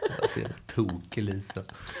 Jag ser en tokig Lisa.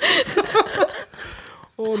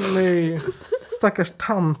 Åh nej. Stackars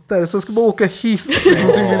tanter som ska bara åka hiss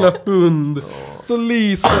med sin lilla hund. Så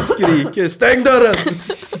Lisa skriker, stäng dörren!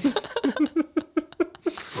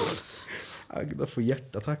 Agda får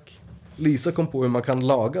hjärtattack. Lisa kom på hur man kan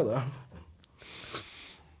laga det.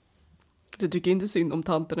 Du tycker inte synd om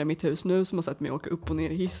tanterna i mitt hus nu som har sett mig åka upp och ner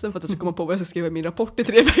i hissen för att jag ska komma på vad jag ska skriva i min rapport i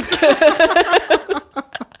 3 veckor.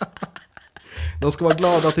 De ska vara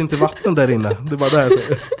glada att det inte är vatten där inne. Det är bara det jag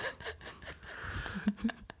säger.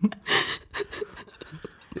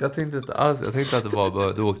 Jag tänkte inte alls. Jag tänkte att det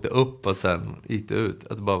bara du åkte upp och sen gick det ut.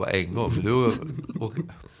 Att det bara var en gång. Men det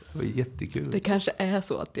var jättekul. Det kanske är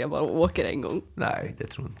så att jag bara åker en gång. Nej, det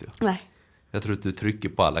tror inte jag. Nej. Jag tror att du trycker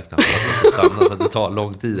på alla knappar så att det stannar, så att det tar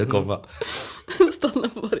lång tid att komma. Stanna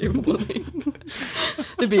på varje våning.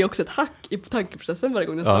 Det blir också ett hack i tankeprocessen varje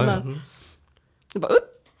gång jag stannar. Ja. Det bara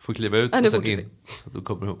Får kliva ut och sen in. Så att du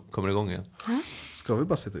kommer igång igen. Ska vi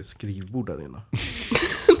bara sätta ett skrivbord där inne?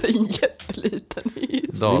 Det är en jätteliten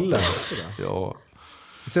hiss. Ja.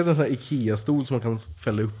 Sätt en sån här Ikea-stol som man kan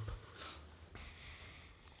fälla upp.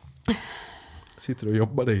 Sitter och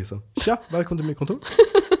jobbar där i sen. Tja, välkommen till mitt kontor.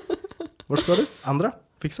 Var ska du? Andra?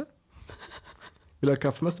 Fixa? Vill du ha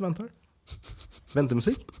kaffemäster väntar?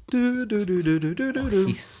 Väntemusik?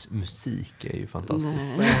 Hissmusik är ju fantastiskt.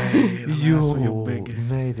 Nej, den är så jobbig.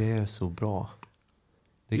 Nej, det är så bra.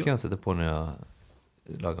 Det kan jag sätta på när jag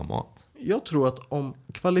lagar mat. Jag tror att om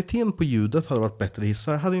kvaliteten på ljudet hade varit bättre i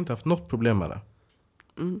hissar hade jag inte haft något problem med det.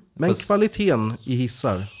 Men kvaliteten i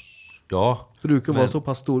hissar brukar vara så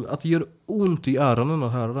pass stor att det gör ont i öronen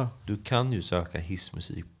att höra det. Du kan ju söka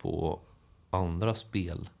hissmusik på andra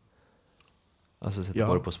spel. Alltså sätta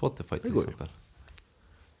bara på Spotify till exempel.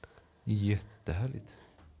 Jättehärligt.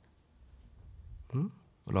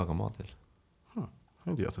 Och laga mat till.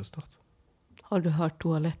 Har inte jag testat. Har du hört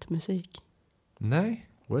toalettmusik? Nej.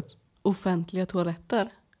 What? Offentliga toaletter.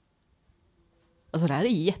 Alltså det här är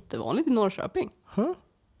jättevanligt i Norrköping.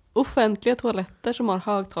 Offentliga toaletter som har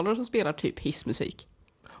högtalare som spelar typ hissmusik.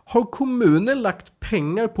 Har kommunen lagt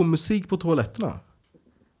pengar på musik på toaletterna?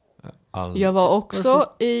 Jag var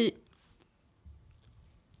också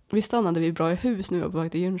vi stannade vid Bra i hus när vi var på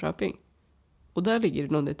väg till Jönköping. Och där ligger det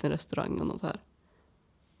någon liten restaurang och något så här.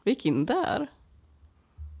 Vi gick in där.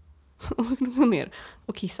 Och gå ner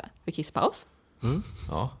och kissa. Vi kisspaus.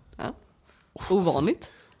 Ja.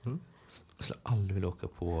 Ovanligt. Jag skulle aldrig vilja åka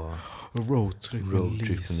på Roadtrip med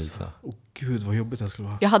Lisa. Gud vad jobbigt det skulle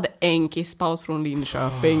vara. Jag hade en kisspaus från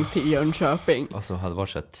Linköping till Jönköping. Alltså hade varit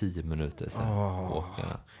så här 10 minuter sen åka.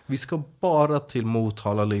 Vi ska bara till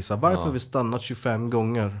Motala, Lisa. Varför har vi stannat 25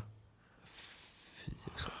 gånger?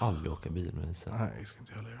 Jag ska aldrig åka bil med Lisa. Nej, jag ska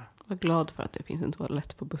inte heller göra. Jag är glad för att det finns en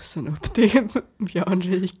toalett på bussen upp till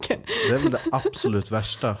Björnrike. Det är väl det absolut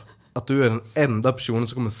värsta. Att du är den enda personen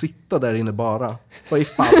som kommer sitta där inne bara. Vad i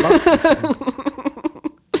fallan liksom.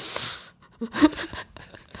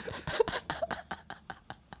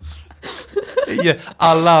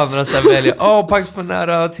 Alla andra så här väljer Pax på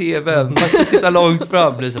nära tvn, Pax får sitta långt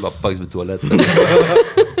fram. Blir så bara Pax på toaletten.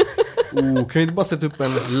 Kan vi inte bara sätta upp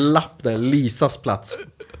en lapp där, Lisas plats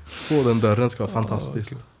på den dörren ska vara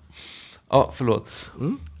fantastiskt. Förlåt.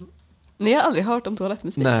 Ni har aldrig hört om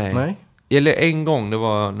toalettmusik? Nej. Eller en gång, det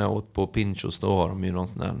var när jag åt på Pinchos. Då har de ju någon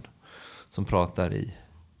sån där som pratar i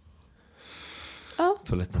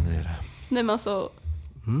toaletten nere. Nej men alltså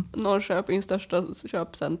Norrköpings största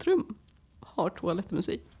köpcentrum har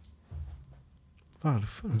toalettmusik.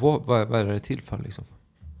 Varför? Vad är det till för liksom?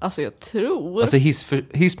 Alltså jag tror... Alltså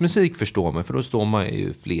hissmusik förstår man, för då står man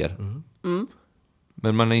ju fler.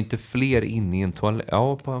 Men man är inte fler inne i en toalett.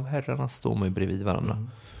 Ja, på herrarna står man ju bredvid varandra.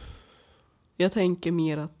 Jag tänker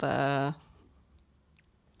mer att det är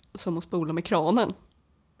som att spola med kranen.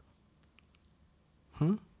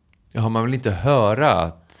 Ja, man vill inte höra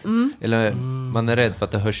att... Eller man är rädd för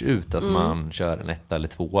att det hörs ut att man kör en 1 eller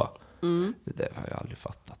 2. Det där har jag aldrig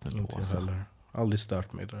fattat mig på. Inte heller. Aldrig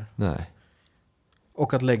stört mig där. Nej.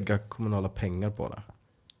 Och att lägga kommunala pengar på det.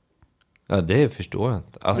 Ja, det förstår jag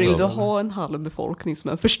inte. Alltså, Vill du ha en halv befolkning som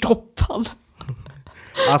är förstoppad?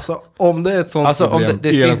 Alltså, om det är ett sånt problem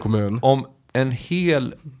det i er finns, kommun. Om en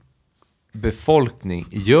hel befolkning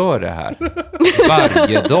gör det här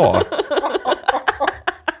varje dag.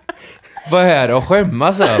 Vad är det att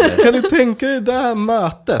skämmas över? Kan du tänka dig det här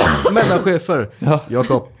mötet mellan chefer?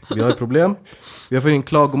 Jakob, vi har ett problem. Vi har fått in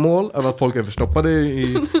klagomål över att folk är förstoppade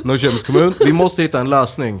i Norrköpings kommun. Vi måste hitta en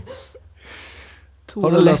lösning.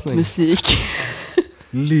 Toalettmusik.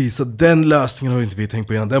 Lisa, den lösningen har inte vi tänkt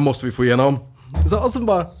på innan. Den måste vi få igenom. Och så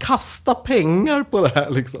bara kasta pengar på det här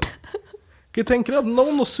liksom. Kan du tänka dig att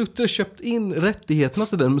någon har suttit och köpt in rättigheterna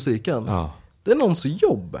till den musiken? Ja. Det är någons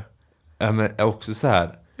jobb. Ja, men också så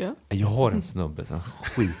här. Ja. Jag har en snubbe som är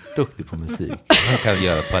skitduktig på musik. Han kan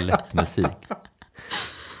göra toalettmusik.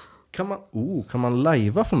 Kan man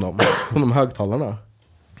lajva från dem? Från de högtalarna?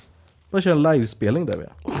 Bara köra en livespelning där vi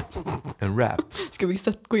är. En rap. Ska vi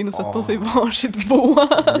gå in och sätta oss i varsitt bås?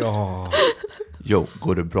 Ja. Jo,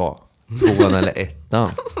 går det bra? 2 eller 1?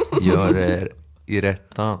 Gör det i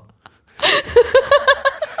rättan.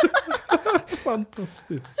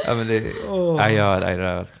 Fantastiskt. Ja, men det... Nej, jag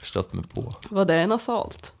har förstått mig på. Vad det är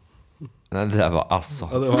Nassalt? Nej, det där var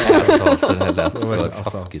Assault. Ja, det var Assault. Det här lät Det var för Assault.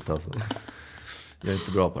 taskigt alltså. Jag är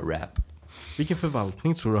inte bra på rap. Vilken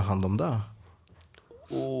förvaltning tror du har hand om det?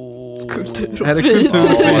 Kultur Är och det fritid. kultur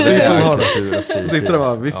och fritid som har det? kultur och Så fritid. sitter det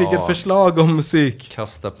bara, vi fick Ja. ett förslag om musik.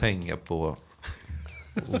 Kasta pengar på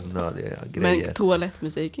onödiga grejer. Men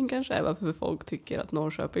toalettmusiken kanske är varför folk tycker att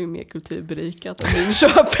Norrköping är mer kulturberikat än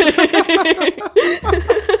Linköping.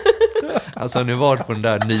 Alltså har ni varit på den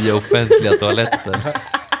där nya offentliga toaletten?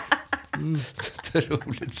 Så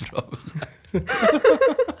otroligt bra.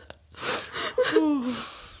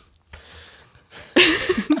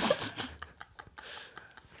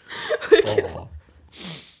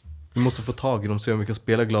 Vi måste få tag i dem och se om vi kan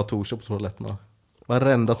spela Gladtorsdag på toaletterna.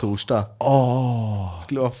 Varenda torsdag. Det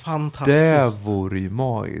skulle vara fantastiskt. Det vore ju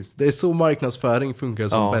magiskt. Det är så marknadsföring funkar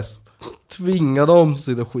som Ja. bäst. Tvinga dem att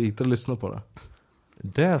sitta och skita och lyssna på det.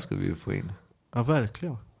 Det ska vi ju få in. Ja,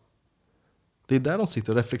 verkligen. Det är där de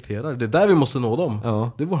sitter och reflekterar. Det är där vi måste nå dem.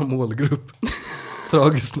 Ja. Det är vår målgrupp.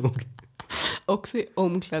 Tragiskt nog. Också i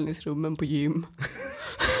omklädningsrummen på gym.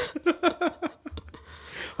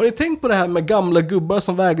 Har ni tänkt på det här med gamla gubbar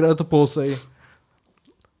som vägrar ta på sig?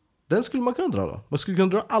 Den skulle man kunna dra då. Man skulle kunna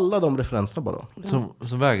dra alla de referenserna bara då.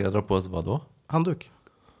 Som vägrar dra på sig vad då? Handduk.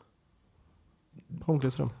 På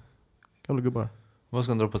omklädningsrum. Gamla gubbar. Vad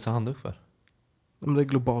ska han dra på sig handduk för? Nej, men det är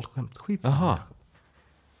globalt skämt. Skit. Jaha.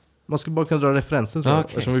 Man skulle bara kunna dra referenser tror jag. Okej.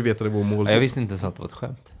 Eftersom vi vet att det är vår målgrupp. Jag visste inte ens att det var ett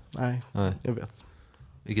skämt. Nej, Nej. jag vet.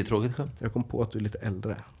 Vilket tråkigt skämt. Jag kom på att du är lite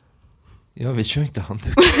äldre. Ja, vi kör inte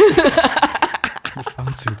handduk. Det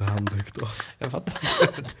fanns inte handduk då. Jag fattar.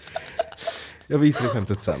 Jag visar dig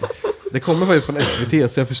skämtet sen. Det kommer faktiskt från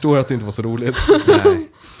SVT så jag förstår att det inte var så roligt. Nej.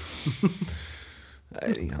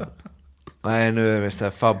 Nej, det är inga. Nej, nu är vi så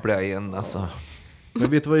här fabbliga igen alltså. Men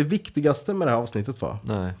vet du vad det viktigaste med det här avsnittet var?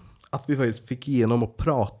 Nej. Att vi faktiskt fick igenom och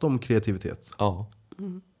prata om kreativitet. Ja.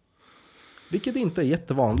 Vilket inte är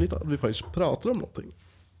jättevanligt att vi faktiskt pratar om någonting.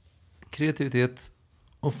 Kreativitet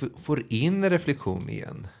och får in reflektion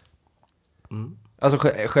igen. Alltså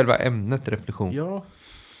själva ämnet reflektion. Ja.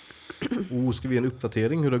 Ska vi ge en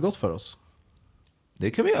uppdatering hur det har gått för oss?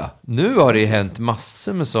 Det kan vi göra. Nu har det hänt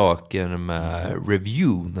massor med saker med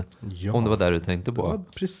reviewn. Ja. Om det var där du tänkte Det på. var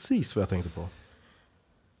precis vad jag tänkte på.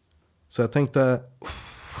 Så jag tänkte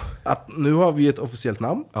att nu har vi ett officiellt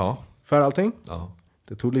namn Ja. för allting. Ja.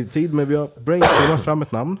 Det tog lite tid men vi har brainstormat fram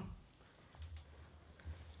ett namn.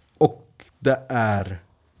 Och det är...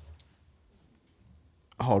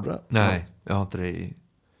 Har du det? Nej, jag har inte det i...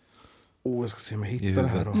 Jag ska se om jag I hittar det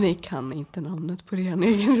här huvudet. då. Ni kan inte namnet på er egen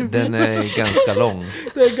revy. Den är ganska lång.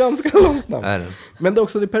 Det är ganska långt namn. Är den? Men det är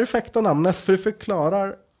också det perfekta namnet för det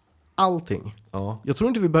förklarar allting. Ja. Jag tror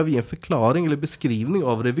inte vi behöver ge en förklaring eller beskrivning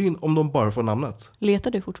av revyn om de bara får namnet.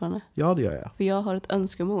 Letar du fortfarande? Ja, det gör jag. För jag har ett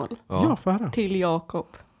önskemål Ja, för höra. till Jakob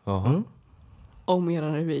Ja. om er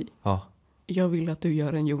revy. Ja. Jag vill att du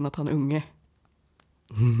gör en Jonathan Unge.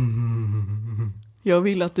 Jag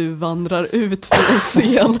vill att du vandrar ut från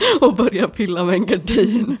scen och börjar pilla med en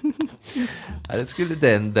gardin. Ja, det skulle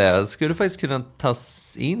den där skulle faktiskt kunna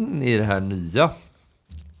tas in i det här nya.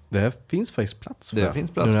 Det finns faktiskt plats för Det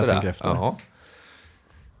finns plats nu när för jag tänker det. efter. Ja,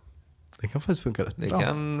 Det kan faktiskt funka rätt det bra.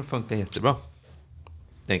 kan funka jättebra.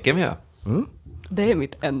 Det kan vi göra. Det är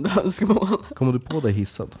mitt enda önskemål. Kommer du på dig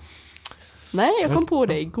hissad? Nej, jag kom på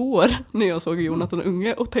det igår när jag såg Jonathan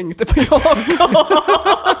Unge och tänkte på Jakob.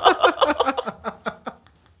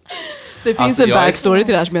 Det finns Alltså, en jag är- backstory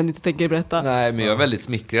till det här som jag inte tänker berätta. Nej, men jag är väldigt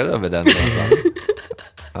smickrad över den. Alltså.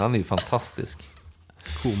 Han är ju fantastisk.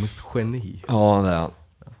 Komiskt geni. Ja, det är han.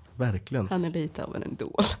 Verkligen. Han är lite av en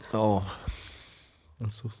idol. Ja.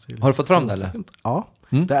 En socialist. Har du fått fram det, eller? Ja.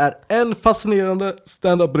 Det är en fascinerande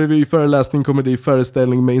stand-up revy, föreläsning, komedi,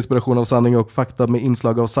 föreställning med inspiration av sanning och fakta med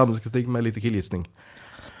inslag av samhällskritik med lite killgissning.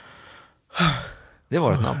 Det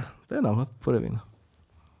var ett namn. Det är namnet på revyn.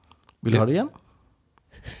 Vill du ha det igen?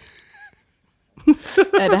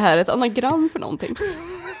 Är det här ett anagram för någonting?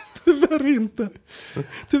 Tyvärr inte.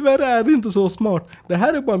 Tyvärr är det inte så smart. Det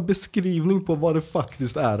här är bara en beskrivning på vad det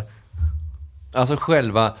faktiskt är. Alltså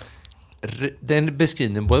själva den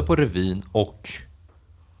beskrivningen både på revyn och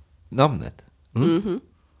namnet.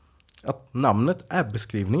 Att namnet är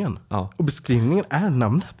beskrivningen. Ja. Och beskrivningen är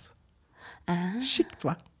namnet. Shit,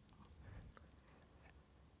 va?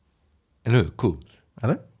 Eller hur? Cool.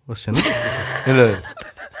 Eller? Vad känner du? Eller hur?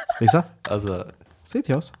 Lisa? Alltså, Säg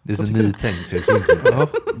till oss. det är så Vad tycker du? nytänkt så det finns inte. Ja,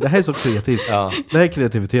 det här är så kreativt. Ja. Det här är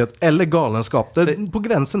kreativitet eller galenskap. Det är Säg- på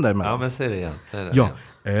gränsen där Ja, med. men säg det igen. Säg det Ja.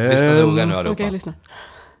 igen. Lyssna noga nu allihopa. Okej, jag lyssnar.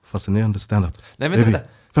 Fascinerande stand-up. Nej, men Revy. vänta.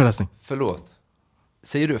 Föreläsning. Förlåt.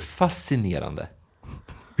 Säger du fascinerande?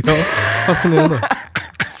 Ja, fascinerande.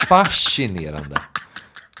 Fascinerande.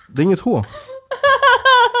 Det är inget H.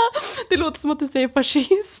 Det låter som att du säger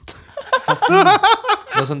fascist.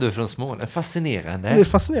 Vad som du är från Småland. Fascinerande. Det är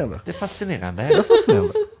fascinerande. Det är fascinerande. Det är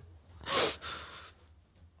fascinerande.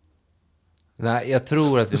 Nej, jag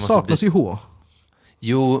tror att vi Det måste... saknas ju H.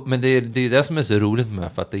 Jo, men det är det som är så roligt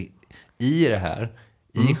med. För att i det här,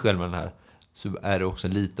 i själva den här, så är det också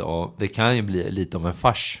lite av... Det kan ju bli lite av en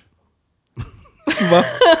fars. Va?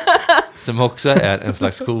 Som också är en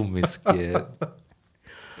slags komisk...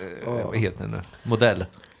 vad heter den? Modell.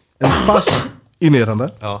 En fascinerande.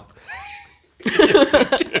 Ja.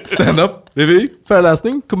 Stand-up, revy,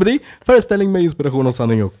 föreläsning, komedi, föreställning med inspiration och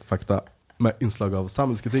sanning och fakta med inslag av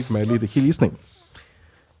samhällskritik med lite killgissning.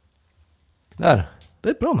 Där. Det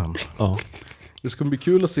är ett bra namn. Ja. Det ska bli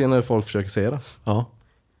kul att se när folk försöker säga det. Ja.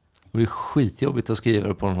 Och det är skitjobbigt att skriva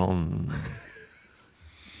det på någon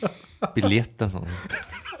biljett eller någon.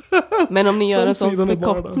 Men om ni gör en sån Framsidan är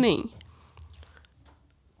bara förkortning.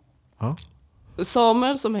 Ja.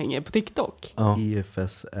 Samuel som hänger på TikTok. Ja.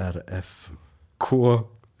 IFSRF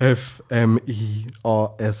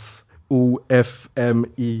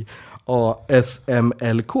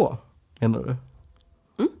KFMIASOFMIASMLK. Menar du?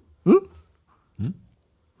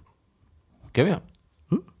 Kan vi göra?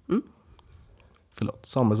 Förlåt,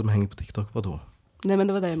 Samuel som hänger på TikTok, vadå? Nej, men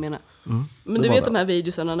det var det jag menade. Men det du var vet det. de här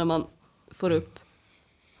videorna när man får upp.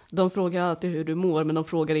 De frågar alltid hur du mår, men de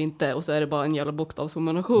frågar inte. Och så är det bara en jävla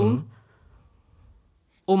bokstavskombination.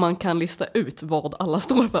 Och man kan lista ut vad alla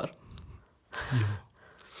står för.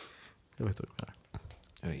 Jag vet vad du menar.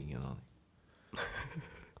 Jag har ingen aning.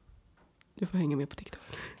 Du får hänga med på TikTok.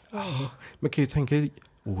 Men kan ju tänka dig,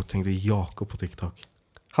 tänk dig Jakob på TikTok.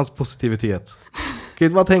 Hans positivitet. Kan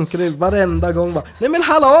ju bara tänka dig varenda gång bara, nej men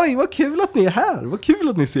halloj, vad kul att ni är här. Vad kul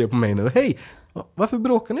att ni ser på mig nu. Hej, varför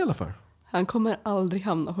bråkar ni i alla fall? Han kommer aldrig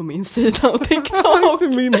hamna på min sida av TikTok. Inte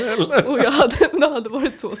min heller. Och det hade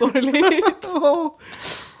varit så sorgligt.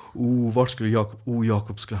 Var skulle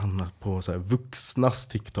Jakob skulle hamna på så här vuxnas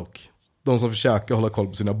TikTok. De som försöker hålla koll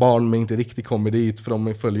på sina barn men inte riktigt kommer dit för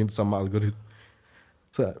de följer inte samma algoritm.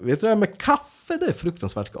 Så här, vet du det här med kaffe, det är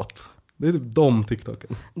fruktansvärt gott. Det är typ de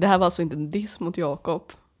TikToken. Det här var alltså inte en diss mot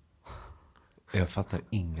Jakob. Jag fattar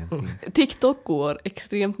ingenting. TikTok går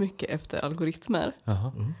extremt mycket efter algoritmer.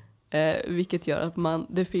 Jaha. Vilket gör att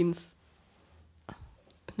det finns,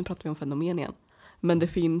 nu pratar vi om fenomen igen, men det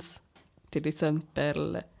finns till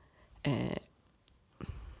exempel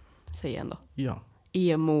säg igen då. Ja.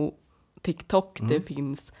 Emo TikTok, det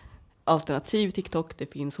finns alternativ TikTok, det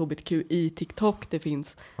finns HBTQI TikTok, det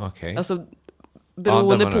finns alltså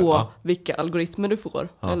beroende på vilka algoritmer du får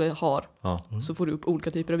eller har så får du upp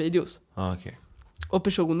olika typer av videos. Och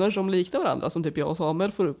personer som liknar varandra som typ jag och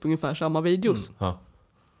Samuel får upp ungefär samma videos.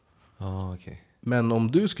 Men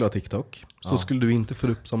om du skulle ha TikTok så skulle du inte få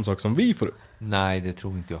upp samma sak som vi får upp. Nej, det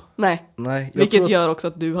tror inte jag. Nej. Vilket gör också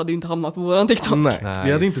att du hade inte hamnat på våran TikTok. Nej,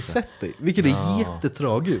 vi hade inte sett dig. Vilket är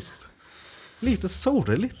jättetragiskt. Lite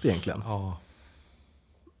sorgligt egentligen. Ja.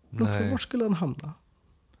 Men också, var skulle han hamna?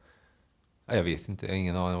 Jag vet inte, jag har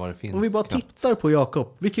ingen aning vad det finns. Om vi bara tittar på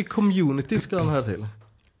Jakob, vilket community skulle han höra till?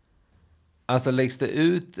 Alltså läggs det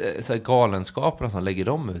ut så här galenskaper som lägger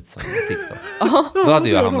dem ut som TikTok? Då hade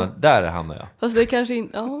jag hamnat, där hamnar jag. Fast det kanske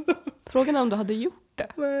inte, frågan är om du hade gjort det.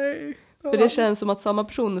 Nej. För det känns som att samma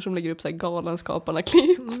personer som lägger upp så här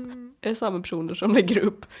galenskaparna-klipp är samma personer som lägger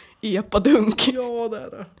upp epadunk. Ja, det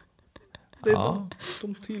är det. Det är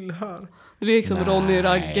de tillhör. Det är liksom Ronny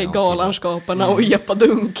Ragge, galenskaparna och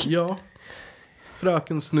epadunk. Ja.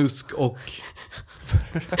 Fröken Snusk och...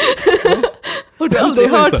 Har du aldrig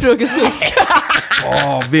hört Fröken Snusk?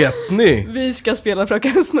 Vet ni? Vi ska spela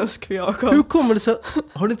Fröken Snusk för Jakob. Hur kommer det sig?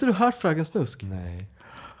 Har inte du hört Fröken Snusk? Nej.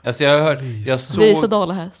 Alltså jag har hört, Visa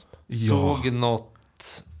dalahäst. Såg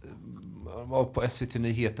något var på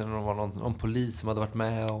SVT-nyheterna och det var någon polis som hade varit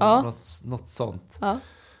med och något sånt. Ja.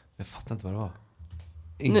 Jag fattar inte vad det var.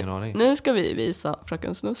 Ingen aning. Nu ska vi visa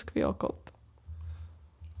Fröken Snusk för Jakob.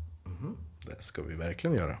 Det ska vi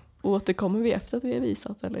verkligen göra. Återkommer vi efter att vi har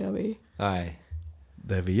visat eller gör vi? Nej.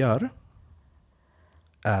 Det vi gör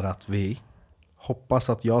är att vi hoppas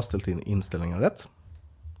att jag ställt in inställningen rätt.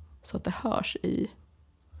 Så att det hörs i...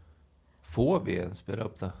 Får vi ens spela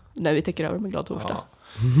upp det? Nej, vi täcker över med Gladtorsdag. Ja.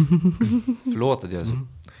 Förlåt att jag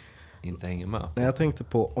inte hänger med. När jag tänkte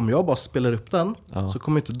på, om jag bara spelar upp den så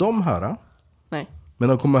kommer inte de höra. Nej. Men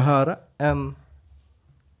de kommer höra en...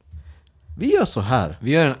 Vi gör så här.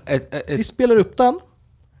 Vi gör Vi spelar upp den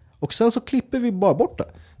och sen så klipper vi bara bort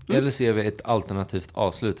det. Eller ser vi ett alternativt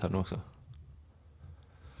avslut här nu också?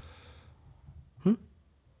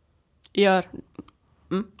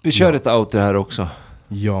 Vi kör ett outro här också.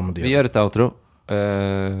 Ja, men det Vi gör ett outro.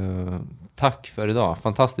 Tack för idag.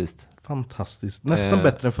 Fantastiskt. Fantastiskt. Nästan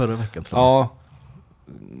bättre än förra veckan, tror jag. Ja,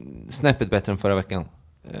 snäppet bättre än förra veckan.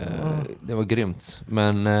 Det var grymt.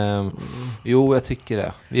 Men jo, jag tycker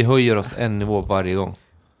det. Vi höjer oss en nivå varje gång.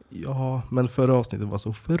 Ja, men förra avsnittet var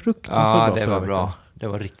så fruktansvärt bra. Det var bra. Veckan. Det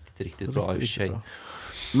var riktigt bra i och för sig. Bra.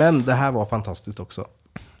 Men det här var fantastiskt också.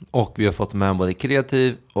 Och vi har fått med både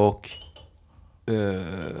kreativ och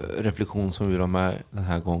reflektion som vi vill ha med den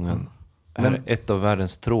här gången. Det här är ett av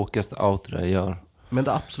världens tråkigaste outro jag gör. Men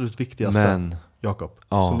det absolut viktigaste, Jakob,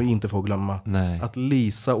 som vi inte får glömma. Att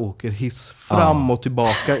Lisa åker hiss fram och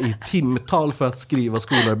tillbaka i timtal för att skriva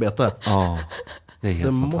skolarbete. Ja, det är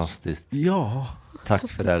helt fantastiskt. Ja.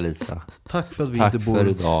 Tack för det, Lisa. Tack för att vi inte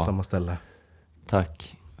bor på samma ställe.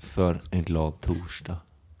 Tack för en glad torsdag.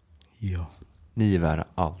 Ja. Ni är värda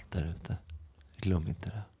allt där ute. Glöm inte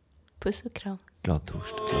det. Puss och kram. Glad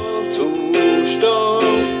torsdag.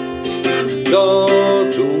 Glad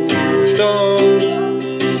torsdag.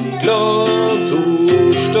 Glad